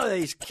I know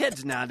these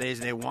kids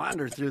nowadays, they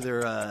wander through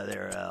their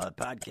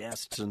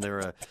podcasts and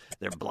their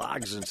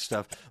blogs and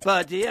stuff.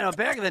 But,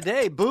 back in the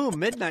day, boom,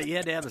 midnight, you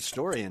had to have a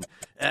story.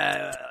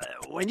 And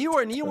when you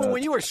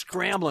were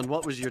scrambling,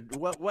 what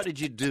did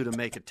you do to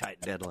make a tight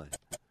deadline?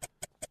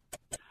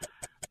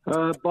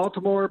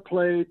 Baltimore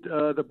played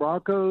the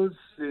Broncos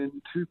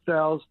in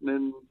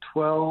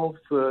 2012.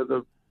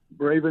 The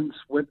Ravens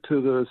went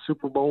to the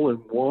Super Bowl and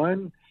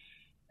won.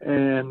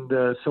 And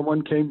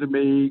someone came to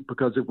me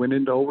because it went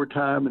into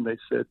overtime, and they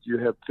said, you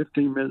have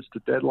 15 minutes to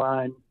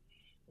deadline.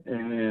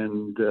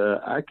 And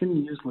I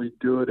can usually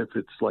do it if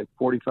it's like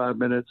 45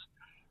 minutes.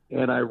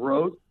 And I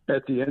wrote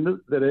at the end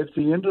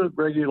of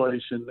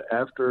regulation,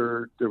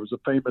 after there was a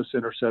famous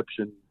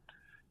interception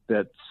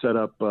that set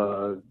up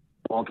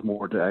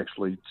Baltimore to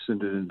actually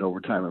send it into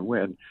overtime and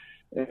win.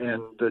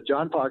 And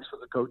John Fox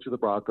was the coach of the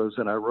Broncos,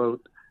 and I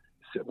wrote,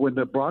 when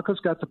the Broncos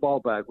got the ball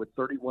back with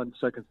 31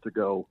 seconds to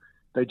go,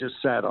 they just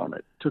sat on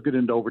it, took it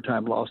into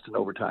overtime, lost in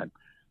overtime.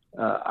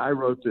 I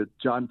wrote that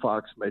John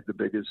Fox made the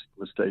biggest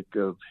mistake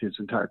of his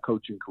entire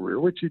coaching career,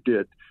 which he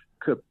did,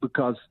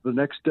 because the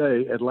next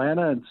day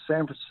Atlanta and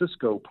San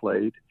Francisco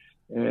played,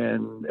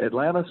 and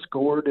Atlanta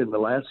scored in the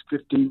last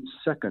 15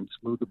 seconds,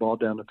 moved the ball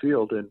down the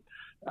field, and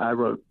I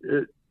wrote,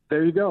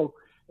 there you go.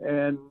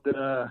 And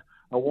a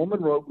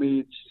woman wrote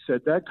me, she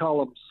said, that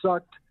column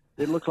sucked.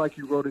 It looked like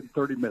you wrote it in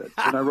 30 minutes.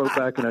 And I wrote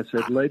back and I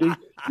said, lady,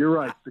 you're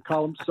right. The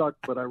column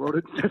sucked, but I wrote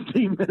it in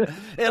 15 minutes.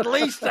 At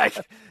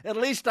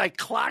least I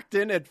clocked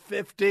in at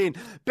 15.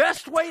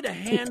 Best way to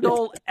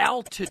handle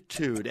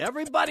altitude.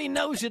 Everybody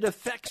knows it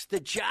affects the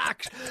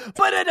jocks,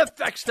 but it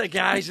affects the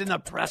guys in the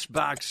press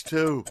box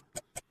too.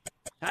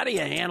 How do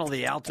you handle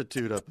the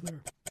altitude up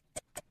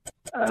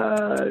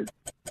there?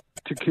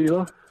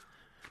 Tequila.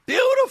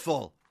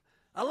 Beautiful.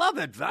 I love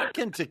it.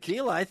 Vodka and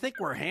tequila. I think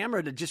we're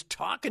hammered at just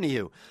talking to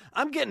you.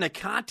 I'm getting a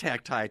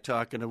contact high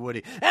talking to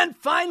Woody. And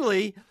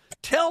finally,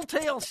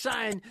 telltale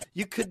sign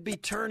you could be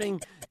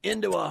turning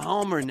into a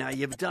homer now.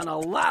 You've done a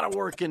lot of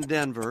work in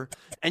Denver,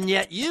 and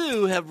yet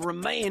you have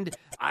remained,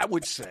 I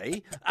would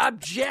say,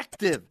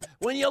 objective.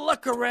 When you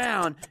look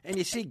around and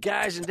you see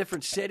guys in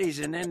different cities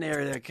and in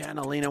there, they're kind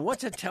of leaning.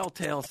 What's a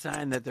telltale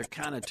sign that they're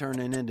kind of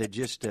turning into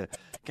just a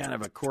kind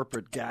of a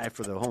corporate guy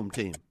for the home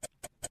team?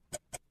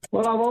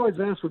 Well, I've always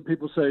asked when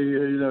people say,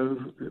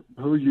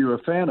 who you're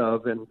a fan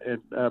of, and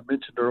I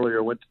mentioned earlier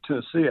I went to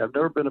Tennessee. I've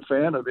never been a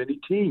fan of any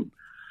team.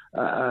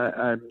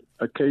 I'm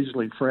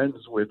occasionally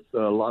friends with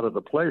a lot of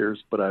the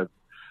players, but I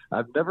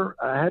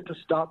had to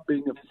stop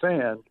being a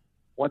fan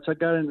once I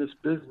got in this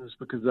business,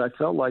 because I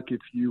felt like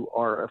if you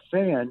are a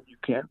fan, you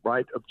can't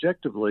write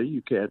objectively.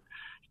 You can't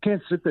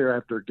sit there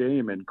after a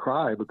game and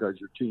cry because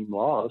your team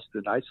lost.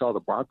 And I saw the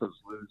Broncos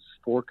lose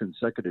four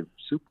consecutive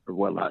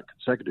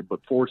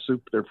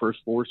their first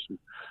four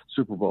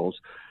Super Bowls,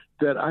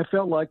 that I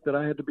felt like that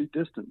I had to be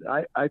distant.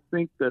 I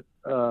think that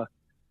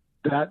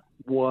that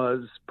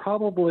was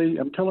probably,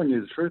 I'm telling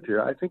you the truth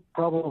here, I think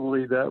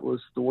probably that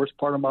was the worst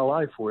part of my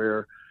life,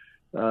 where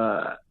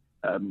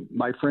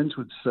my friends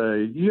would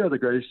say, you have the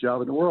greatest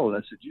job in the world.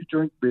 And I said, you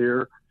drink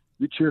beer,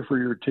 you cheer for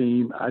your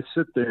team. I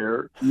sit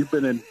there. You've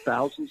been in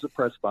thousands of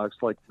press boxes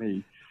like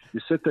me. You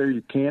sit there.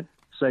 You can't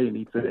say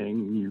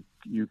anything.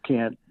 You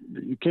can't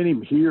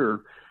even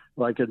hear,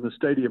 like in the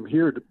stadium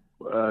here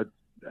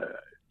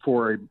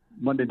for a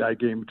Monday night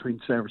game between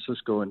San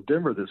Francisco and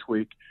Denver this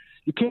week.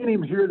 You can't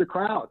even hear the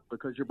crowd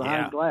because you're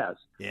behind glass.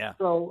 Yeah.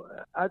 So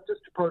I've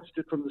just approached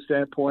it from the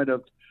standpoint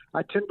of,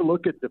 I tend to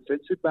look at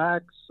defensive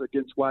backs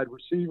against wide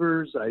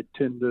receivers. I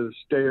tend to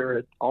stare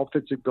at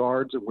offensive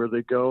guards and where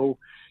they go.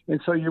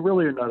 And so you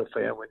really are not a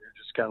fan when you're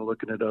just kind of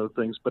looking at other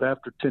things. But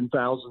after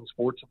 10,000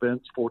 sports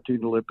events,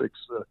 14 Olympics,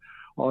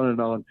 on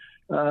and on,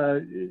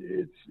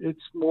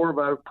 it's more of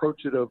an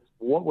approach of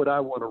what would I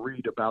want to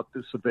read about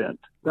this event?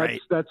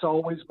 That's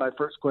always my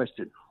first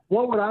question.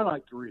 What would I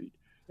like to read?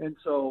 And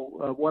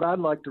so what I'd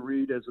like to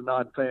read as a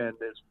non-fan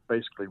is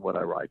basically what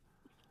I write.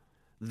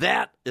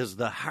 That is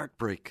the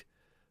heartbreak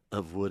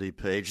of Woody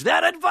Page.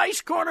 That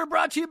Advice Corner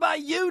brought to you by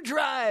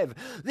UDrive,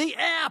 the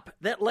app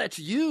that lets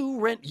you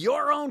rent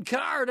your own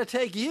car to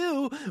take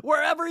you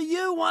wherever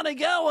you want to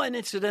go. And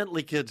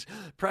incidentally, kids,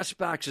 press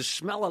boxes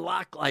smell a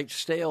lot like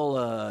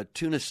stale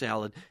tuna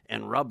salad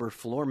and rubber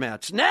floor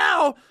mats.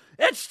 Now,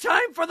 it's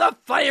time for the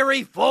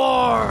Fiery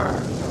Four.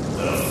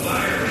 The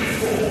Fiery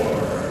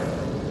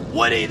Four.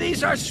 Woody,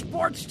 these are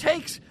sports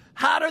takes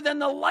hotter than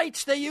the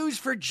lights they use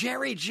for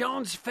Jerry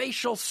Jones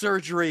facial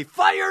surgery.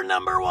 Fire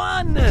number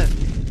one.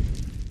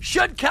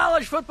 Should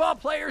college football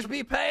players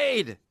be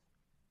paid?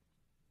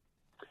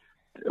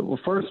 Well,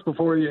 first,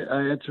 before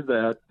I answer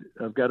that,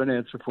 I've got an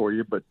answer for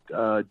you. But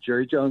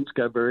Jerry Jones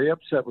got very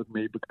upset with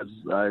me because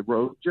I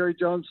wrote Jerry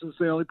Jones is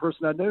the only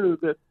person I knew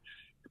that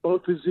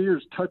both his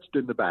ears touched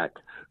in the back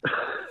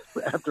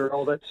after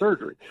all that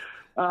surgery.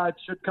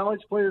 Should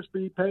college players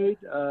be paid?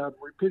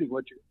 Repeating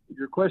what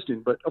your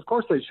question, but of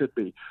course they should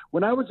be.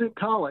 When I was in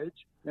college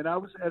and I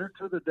was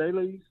editor of the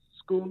daily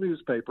school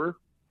newspaper,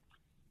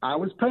 I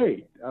was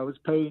paid. I was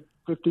paid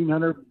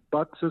 $1,500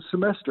 a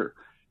semester.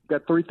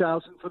 Got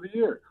 $3,000 for the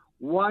year.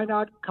 Why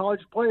not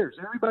college players?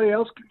 Everybody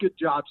else could get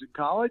jobs in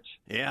college.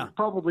 Yeah, we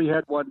probably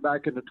had one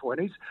back in the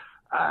 20s.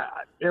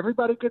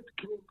 Everybody can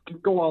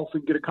go off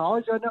and get a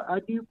college.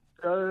 I knew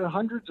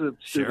hundreds of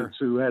students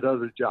who had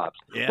other jobs.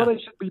 Yeah. Well,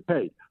 they should be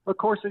paid. Of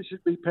course, they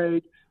should be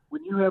paid.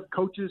 When you have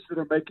coaches that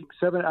are making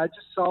I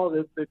just saw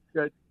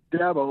that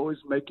Dabo is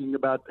making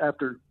about,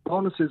 after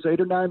bonuses, $8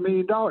 or $9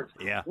 million.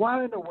 Yeah.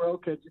 Why in the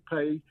world can't you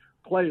pay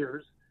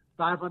players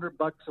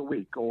 $500 a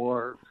week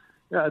or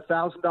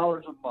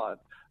 $1,000 a month?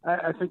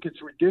 I think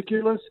it's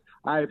ridiculous.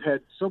 I've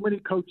had so many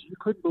coaches, you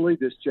couldn't believe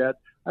this, Chet.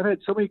 I've had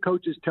so many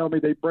coaches tell me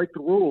they break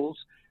the rules.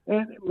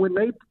 And when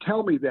they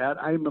tell me that,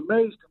 I'm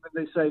amazed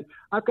when they say,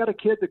 I've got a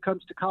kid that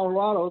comes to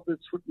Colorado that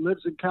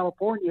lives in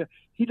California.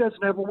 He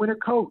doesn't have a winter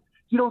coat.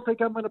 You don't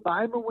think I'm going to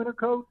buy him a winter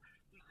coat?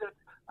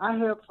 I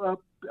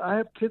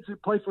have kids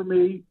that play for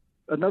me.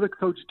 Another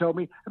coach told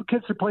me, I have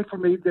kids that play for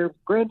me, their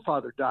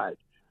grandfather died.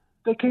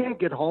 They can't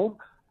get home.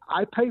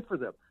 I pay for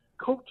them.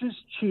 Coaches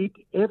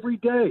cheat every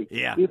day.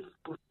 Yeah. If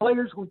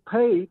players were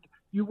paid,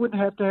 you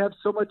wouldn't have to have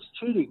so much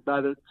cheating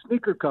by the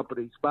sneaker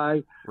companies,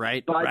 by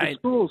the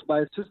schools,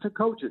 by assistant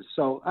coaches.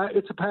 So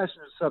it's a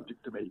passionate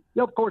subject to me.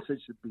 Yeah, of course they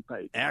should be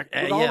paid.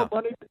 With all the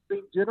money that's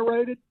being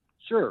generated,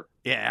 sure.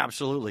 Yeah,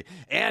 absolutely.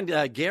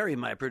 And Gary,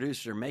 my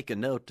producer, make a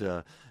note.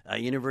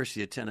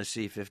 University of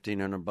Tennessee,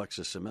 $1,500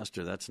 a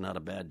semester. That's not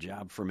a bad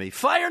job for me.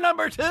 Fire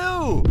number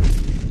 2.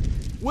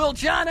 Will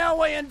John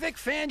Elway and Vic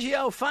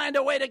Fangio find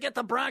a way to get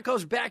the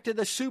Broncos back to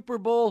the Super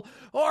Bowl?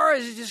 Or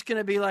is it just going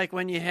to be like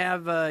when you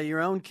have your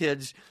own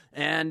kids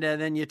and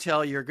then you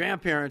tell your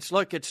grandparents,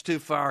 look, it's too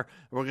far.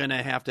 We're going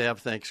to have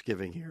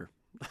Thanksgiving here.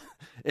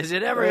 Is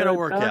it ever going to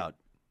work out?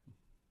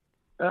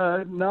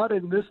 Not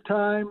in this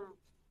time.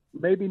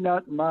 Maybe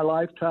not in my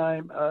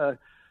lifetime.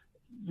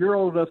 You're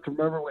old enough to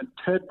remember when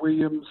Ted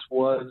Williams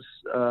was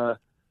the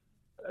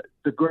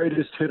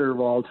greatest hitter of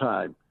all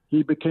time.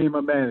 He became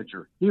a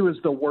manager. He was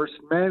the worst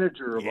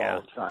manager of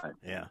all time.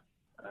 Yeah.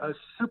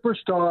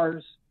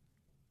 Superstars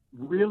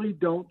really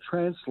don't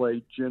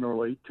translate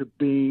generally to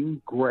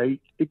being great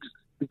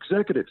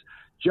executives.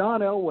 John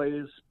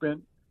Elway has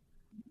spent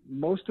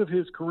most of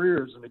his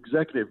career as an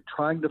executive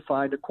trying to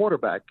find a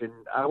quarterback. And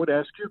I would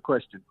ask you a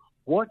question.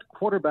 What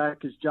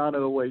quarterback is John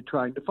Elway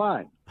trying to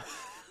find?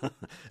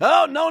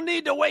 Oh, no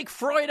need to wake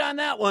Freud on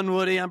that one,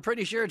 Woody. I'm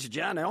pretty sure it's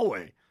John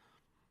Elway.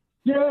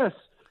 Yes.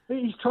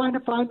 He's trying to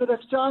find the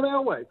next John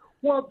Elway.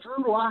 Well,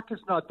 Drew Lock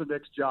is not the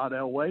next John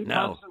Elway. No.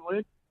 Thompson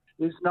Lynch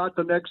is not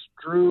the next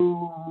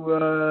Drew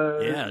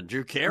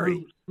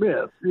Carey.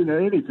 Drew Smith,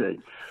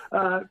 anything.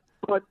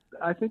 But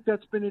I think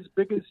that's been his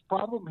biggest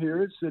problem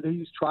here is that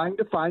he's trying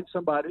to find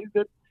somebody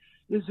that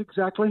is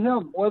exactly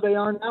him. Well, they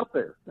aren't out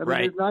there. I mean,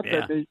 there's not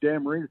that many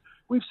damn rings.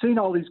 We've seen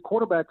all these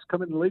quarterbacks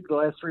come in the league the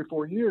last 3 or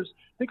 4 years.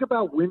 Think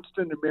about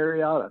Winston and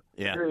Mariota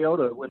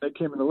when they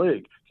came in the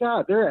league.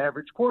 God, they're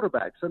average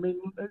quarterbacks. I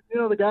mean,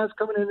 the guys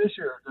coming in this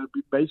year are going to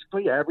be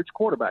basically average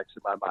quarterbacks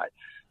in my mind.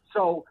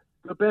 So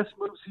the best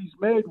moves he's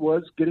made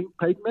was getting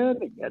Peyton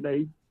Manning, and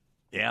they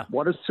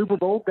won a Super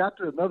Bowl, got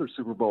to another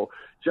Super Bowl.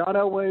 John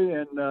Elway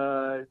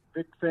and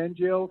Vic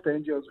Fangio.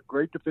 Fangio's a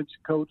great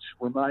defensive coach.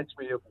 Reminds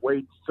me of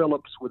Wade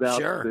Phillips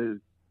without the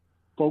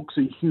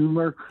folksy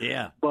humor.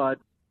 Yeah. But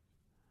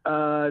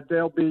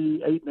they'll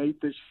be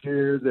 8-8 this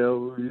year.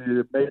 They'll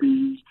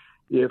maybe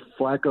if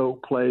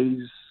Flacco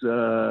plays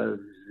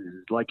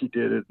like he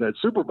did at that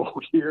Super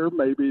Bowl year,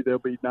 maybe they'll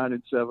be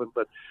 9-7.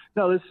 But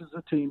no, this is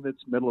a team that's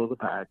middle of the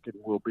pack and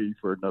will be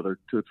for another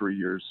 2 or 3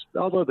 years.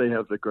 Although they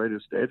have the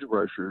greatest edge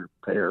rusher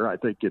pair, I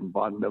think, in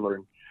Von Miller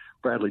and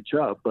Bradley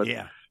Chubb. But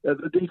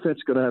the defense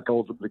is going to have to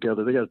hold them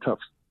together. They got a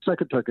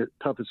second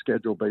toughest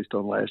schedule based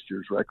on last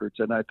year's records,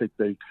 and I think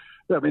the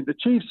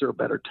Chiefs are a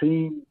better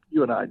team.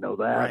 You and I know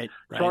that. Right.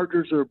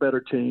 Chargers are a better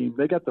team.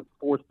 They got the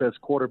 4th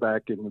best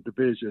quarterback in the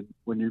division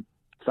when you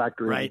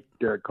factor in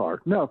Derek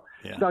Carr. No,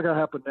 it's not going to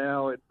happen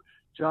now. And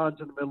John's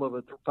in the middle of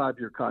a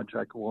 5-year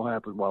contract. It won't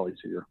happen while he's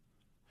here.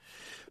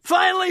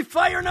 Finally,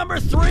 fire number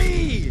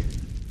 3.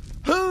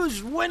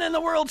 Who's winning the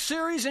World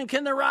Series, and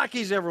can the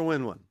Rockies ever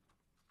win one?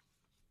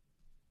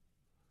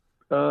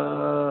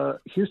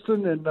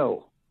 Houston, and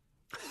no.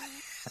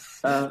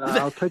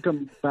 I'll take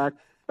them back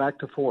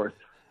to 4th.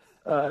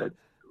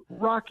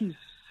 Rockies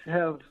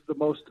have the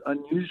most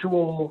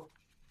unusual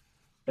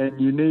and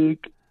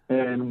unique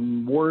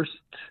and worst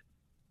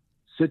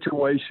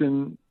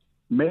situation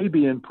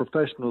maybe in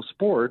professional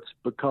sports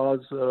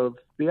because of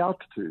the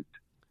altitude.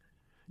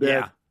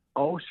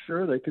 Oh,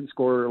 sure, they can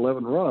score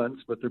 11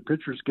 runs, but their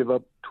pitchers give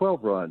up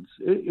 12 runs.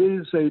 It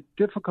is a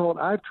difficult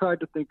 – I've tried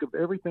to think of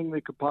everything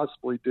they could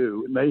possibly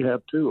do, and they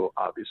have too,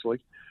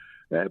 obviously.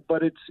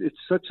 But it's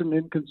such an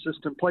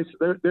inconsistent place.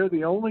 They're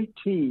the only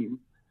team,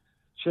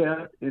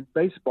 Chad, in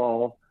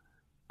baseball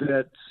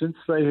that since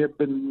they have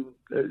been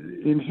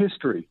in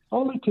history,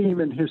 only team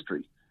in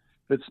history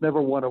that's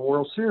never won a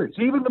World Series.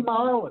 Even the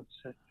Marlins,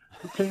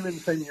 who came in the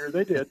same year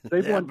they did,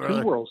 they've won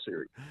 2 World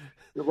Series.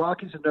 The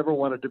Rockies have never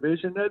won a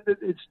division.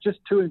 It's just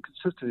too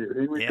inconsistent here.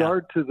 In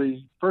regard to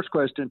the first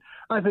question,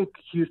 I think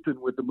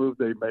Houston, with the move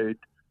they made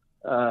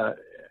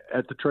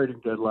at the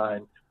trading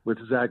deadline with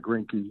Zach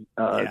Greinke,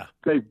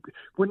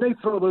 when they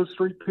throw those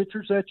 3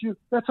 pitchers at you,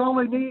 that's all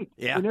they need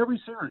in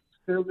every series.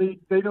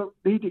 They don't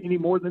need any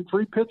more than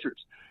 3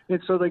 pitchers. And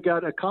so they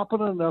got a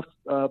competent enough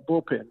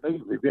bullpen.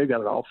 They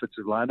got an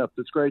offensive lineup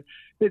that's great.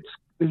 It's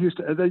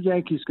the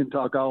Yankees can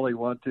talk all they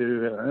want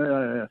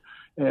to,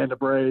 and the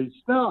Braves.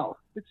 No,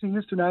 it's the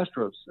Houston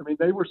Astros. I mean,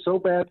 they were so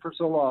bad for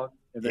so long,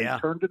 and they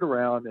turned it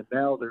around, and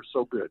now they're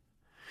so good.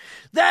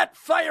 That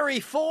fiery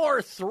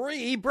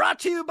 4-3 brought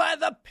to you by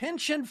the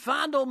Pinch and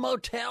Fondle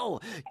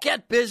Motel.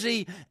 Get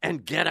busy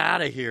and get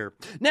out of here.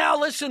 Now,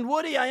 listen,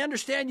 Woody, I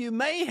understand you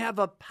may have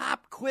a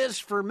pop quiz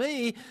for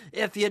me.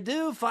 If you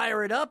do,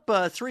 fire it up.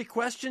 3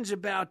 questions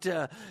about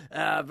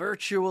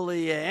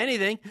virtually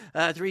anything.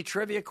 3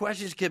 trivia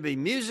questions. Could be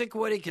music,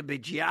 Woody. Could be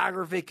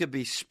geography. Could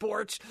be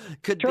sports.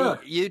 Could be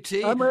UT.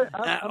 I'm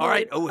all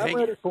right. I'm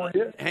ready for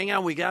you. Hang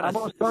on. We got I'm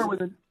going to start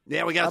with it.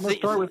 Yeah, we got I'm going to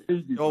start with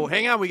easy. Oh,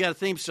 hang on. We got a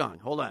theme song.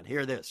 Hold on.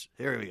 Hear this.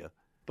 Here we go.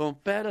 Boom,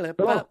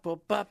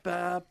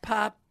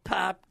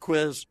 pop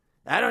quiz.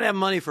 I don't have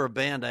money for a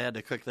band. I had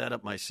to cook that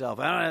up myself.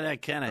 I don't have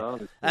that kind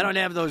of. I don't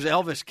have those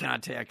Elvis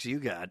contacts you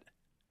got.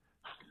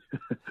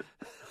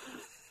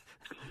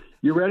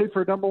 You ready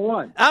for number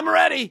 1? I'm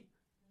ready.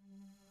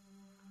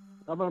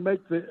 I'm going to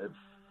make the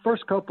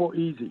first couple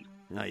easy.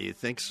 No, you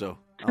think so?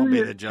 I'll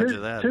be the judge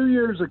of that. 2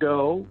 years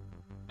ago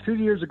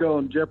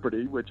on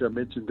Jeopardy, which I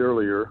mentioned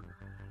earlier,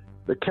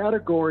 the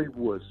category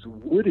was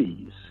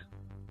Woodies,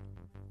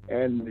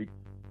 and the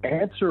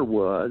answer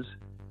was,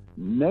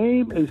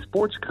 name a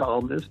sports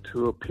columnist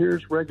who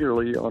appears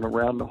regularly on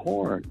Around the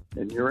Horn.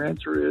 And your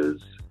answer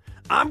is?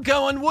 I'm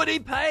going Woody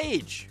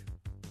Page.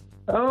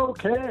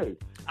 Okay.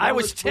 I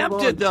was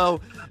tempted,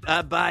 though,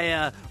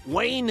 by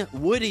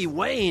Woody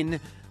Wayne,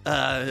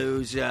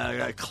 who's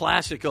a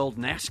classic old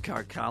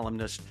NASCAR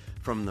columnist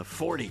from the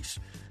 40s.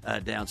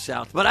 Down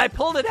south, but I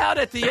pulled it out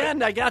at the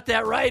end. I got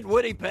that right,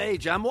 Woody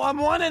Page. I'm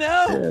 1-0.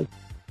 Yes.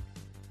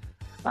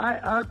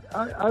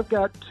 I've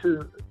got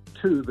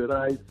two that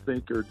I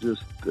think are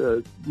just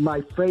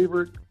my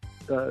favorite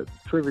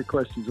trivia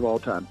questions of all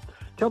time.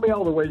 Tell me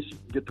all the ways you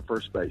can get to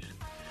first base.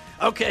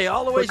 Okay,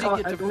 all the ways you can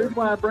get to first base. The reason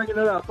why I'm bringing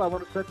it up, I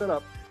want to set that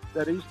up.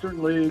 That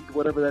Eastern League,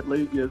 whatever that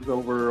league is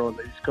over on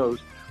the East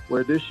Coast,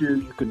 where this year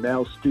you can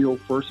now steal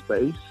first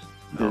base.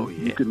 Oh,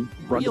 yeah. You can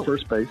run to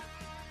first base.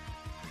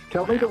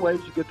 Tell me the ways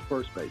you get to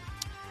first base.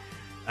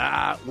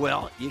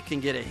 Well, you can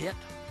get a hit.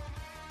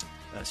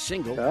 A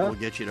single will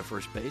get you to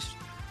first base.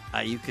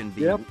 You can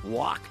be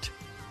walked.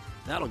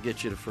 That'll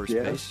get you to first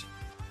base.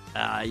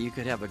 You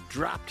could have a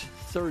dropped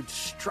third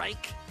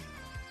strike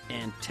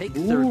and take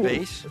third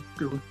base.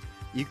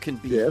 You can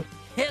be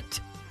hit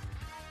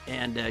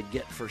and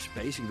get first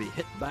base. You can be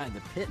hit by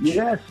the pitch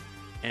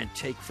and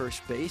take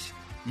first base.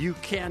 You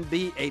can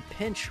be a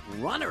pinch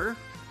runner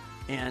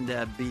and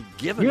be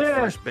given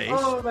first base.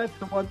 Oh, that's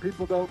the one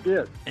people don't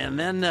get. And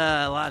then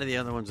a lot of the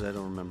other ones I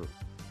don't remember.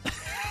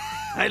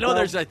 I know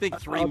there's, I think,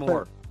 3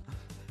 more.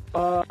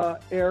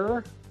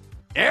 Error.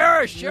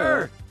 Error,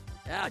 sure.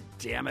 Ah,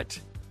 damn it.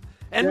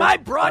 And my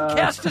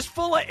broadcast is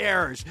full of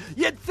errors.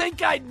 You'd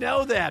think I'd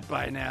know that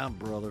by now,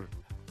 brother.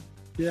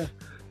 Yeah.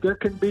 There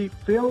can be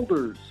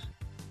fielder's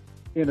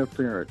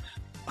interference.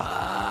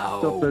 Oh.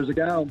 So if there's a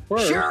guy on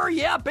first. Sure,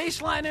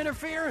 baseline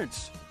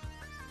interference.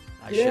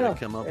 I should have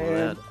come up with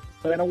that.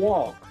 And a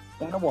walk.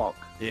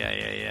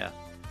 Yeah.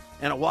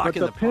 And a walk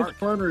in the park. But the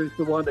pinch runner is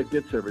the one that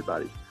gets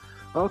everybody.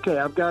 Okay,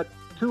 I've got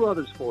 2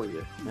 others for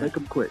you. Make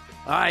them quick.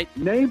 All right.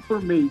 Name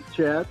for me,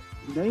 Chad,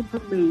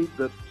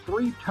 the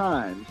 3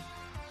 times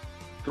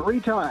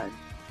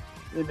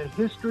in the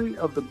history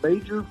of the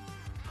major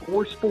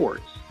 4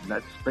 sports, and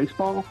that's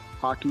baseball,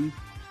 hockey,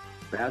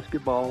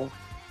 basketball,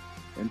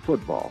 and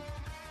football,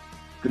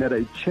 that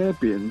a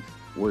champion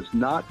was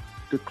not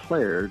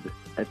declared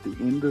at the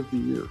end of the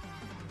year.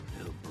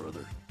 Oh,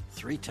 brother.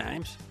 3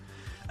 times?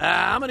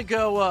 I'm going to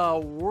go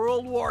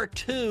World War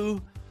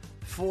II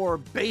for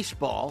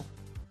baseball.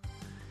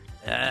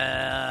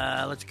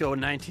 Let's go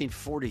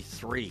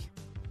 1943.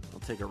 I'll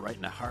take it right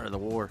in the heart of the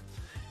war.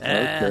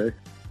 Okay.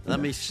 Let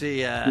me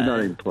see. You're not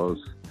even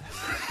close.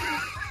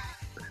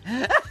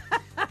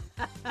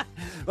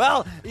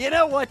 Well, you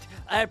know what?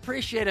 I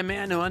appreciate a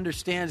man who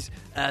understands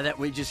that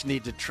we just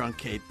need to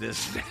truncate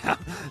this now.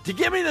 To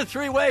give me the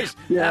 3 ways,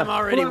 I'm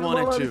already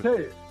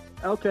 1-2.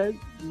 Okay,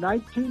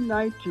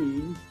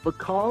 1919,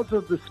 because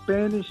of the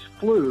Spanish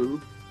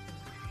flu,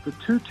 the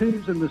 2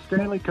 teams in the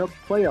Stanley Cup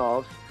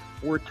playoffs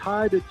were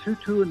tied at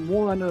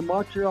 2-1, and the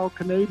Montreal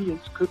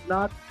Canadiens could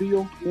not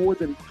field more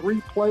than 3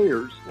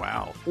 players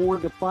for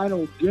the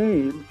final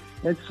game,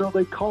 and so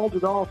they called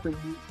it off, and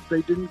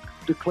they didn't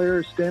declare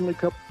a Stanley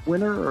Cup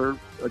winner or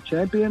a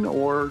champion,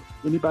 or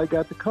anybody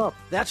got the cup.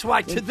 That's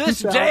why to this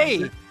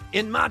day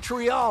in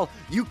Montreal,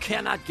 you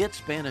cannot get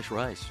Spanish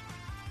rice.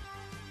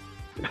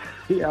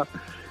 Yeah.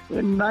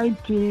 In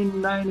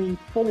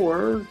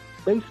 1994,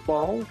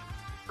 baseball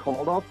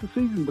called off the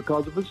season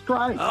because of a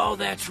strike. Oh,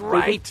 that's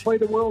right. They didn't play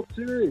the World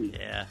Series.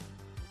 Yeah,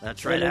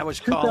 that's right. And I was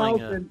calling.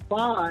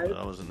 2005,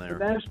 I wasn't there.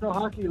 The National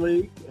Hockey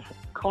League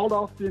called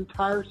off the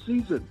entire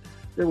season.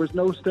 There was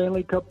no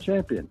Stanley Cup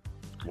champion.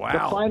 Wow. The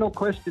final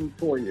question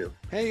for you.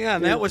 Hang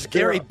on, that was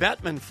Gary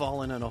Bettman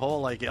falling in a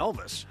hole like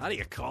Elvis. How do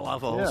you call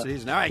off a whole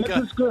season? All right,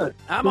 this is good.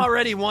 I'm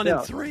already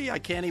 1-3. I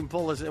can't even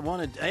pull this. I'm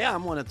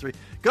 1-3.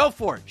 Go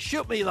for it.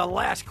 Shoot me the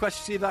last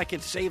question. See if I can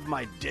save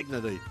my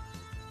dignity.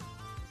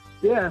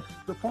 Yes,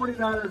 the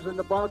 49ers and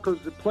the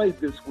Broncos have played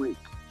this week.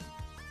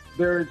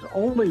 There is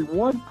only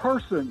one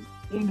person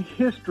in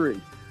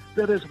history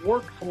that has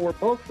worked for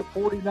both the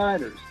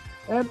 49ers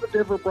and the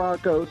Denver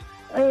Broncos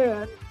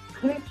and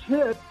pinch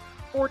hit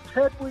for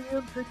Ted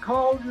Williams and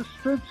Carl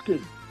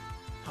Yastrzemski.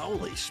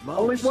 Holy smokes.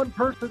 Only one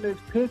person has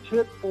pinch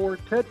hit for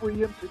Ted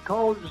Williams and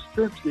Carl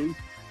Yastrzemski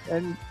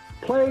and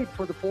played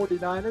for the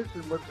 49ers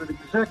and was an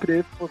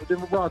executive for the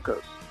Denver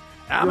Broncos.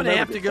 I'm going to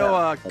have to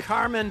go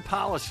Carmen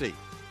Policy.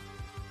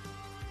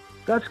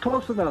 That's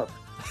close enough.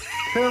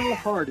 Carroll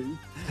Hardy.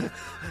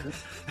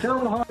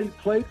 Carroll Hardy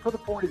played for the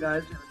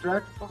 49ers. He was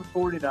drafted for the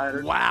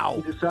 49ers.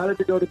 Wow. He decided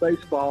to go to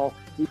baseball.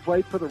 He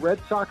played for the Red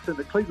Sox and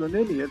the Cleveland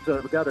Indians.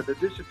 Got an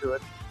addition to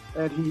it.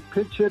 And he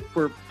pinch hit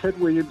for Ted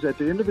Williams at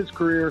the end of his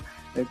career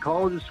and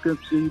Carl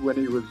Yastrzemski when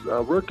he was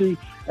a rookie.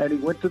 And he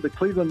went to the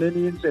Cleveland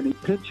Indians and he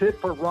pinch hit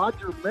for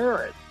Roger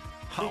Maris.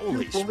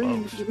 Holy smokes.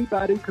 Believe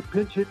anybody could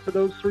pinch hit for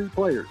those three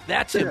players.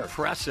 That's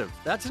impressive.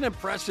 That's an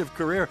impressive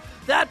career.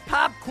 That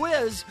pop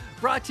quiz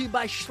brought to you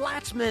by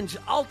Schlatzman's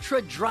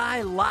Ultra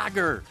Dry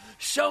Lager.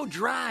 So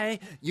dry,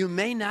 you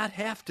may not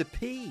have to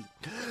pee.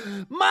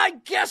 My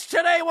guest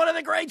today, one of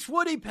the greats,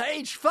 Woody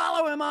Page.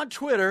 Follow him on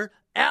Twitter,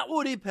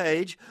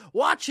 @WoodyPage.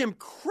 Watch him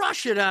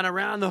crush it on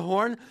Around the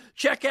Horn.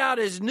 Check out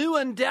his new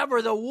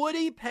endeavor, the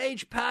Woody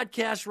Page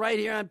Podcast, right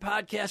here on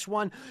Podcast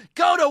One.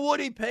 Go to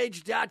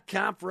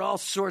woodypage.com for all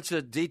sorts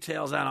of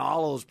details on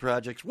all those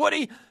projects.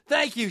 Woody,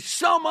 thank you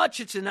so much.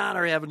 It's an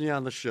honor having you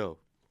on the show.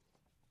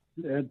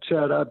 And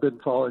Chad, I've been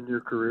following your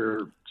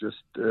career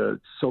just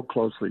so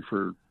closely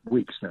for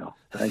weeks now.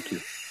 Thank you.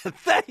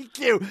 Thank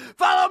you.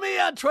 Follow me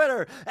on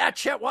Twitter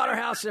 @Chet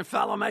Waterhouse and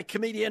follow my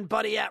comedian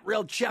buddy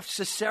 @Real Jeff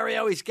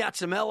Cesario. He's got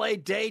some LA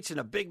dates and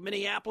a big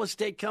Minneapolis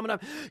date coming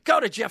up. Go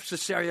to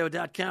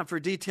jeffcesario.com for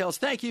details.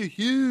 Thank you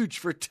huge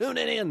for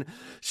tuning in.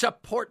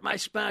 Support my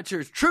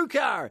sponsors,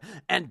 TrueCar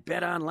and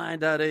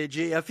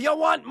betonline.ag. If you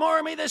want more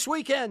of me this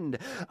weekend,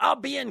 I'll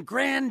be in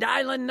Grand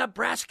Island,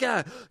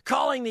 Nebraska,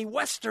 calling the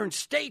Western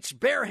States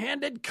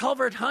Barehanded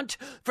Culvert Hunt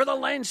for the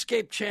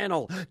Landscape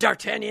Channel.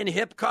 D'Artagnan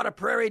Hip caught a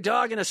prairie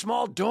dog in a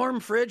small dorm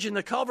fridge in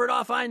the culvert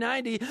off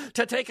I-90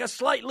 to take a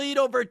slight lead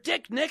over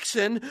Dick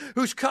Nixon,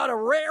 who's caught a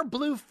rare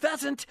blue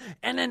pheasant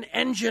and an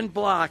engine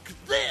block.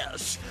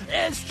 This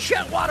is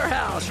Chet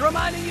Waterhouse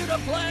reminding you to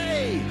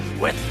play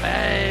with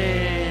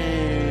pain.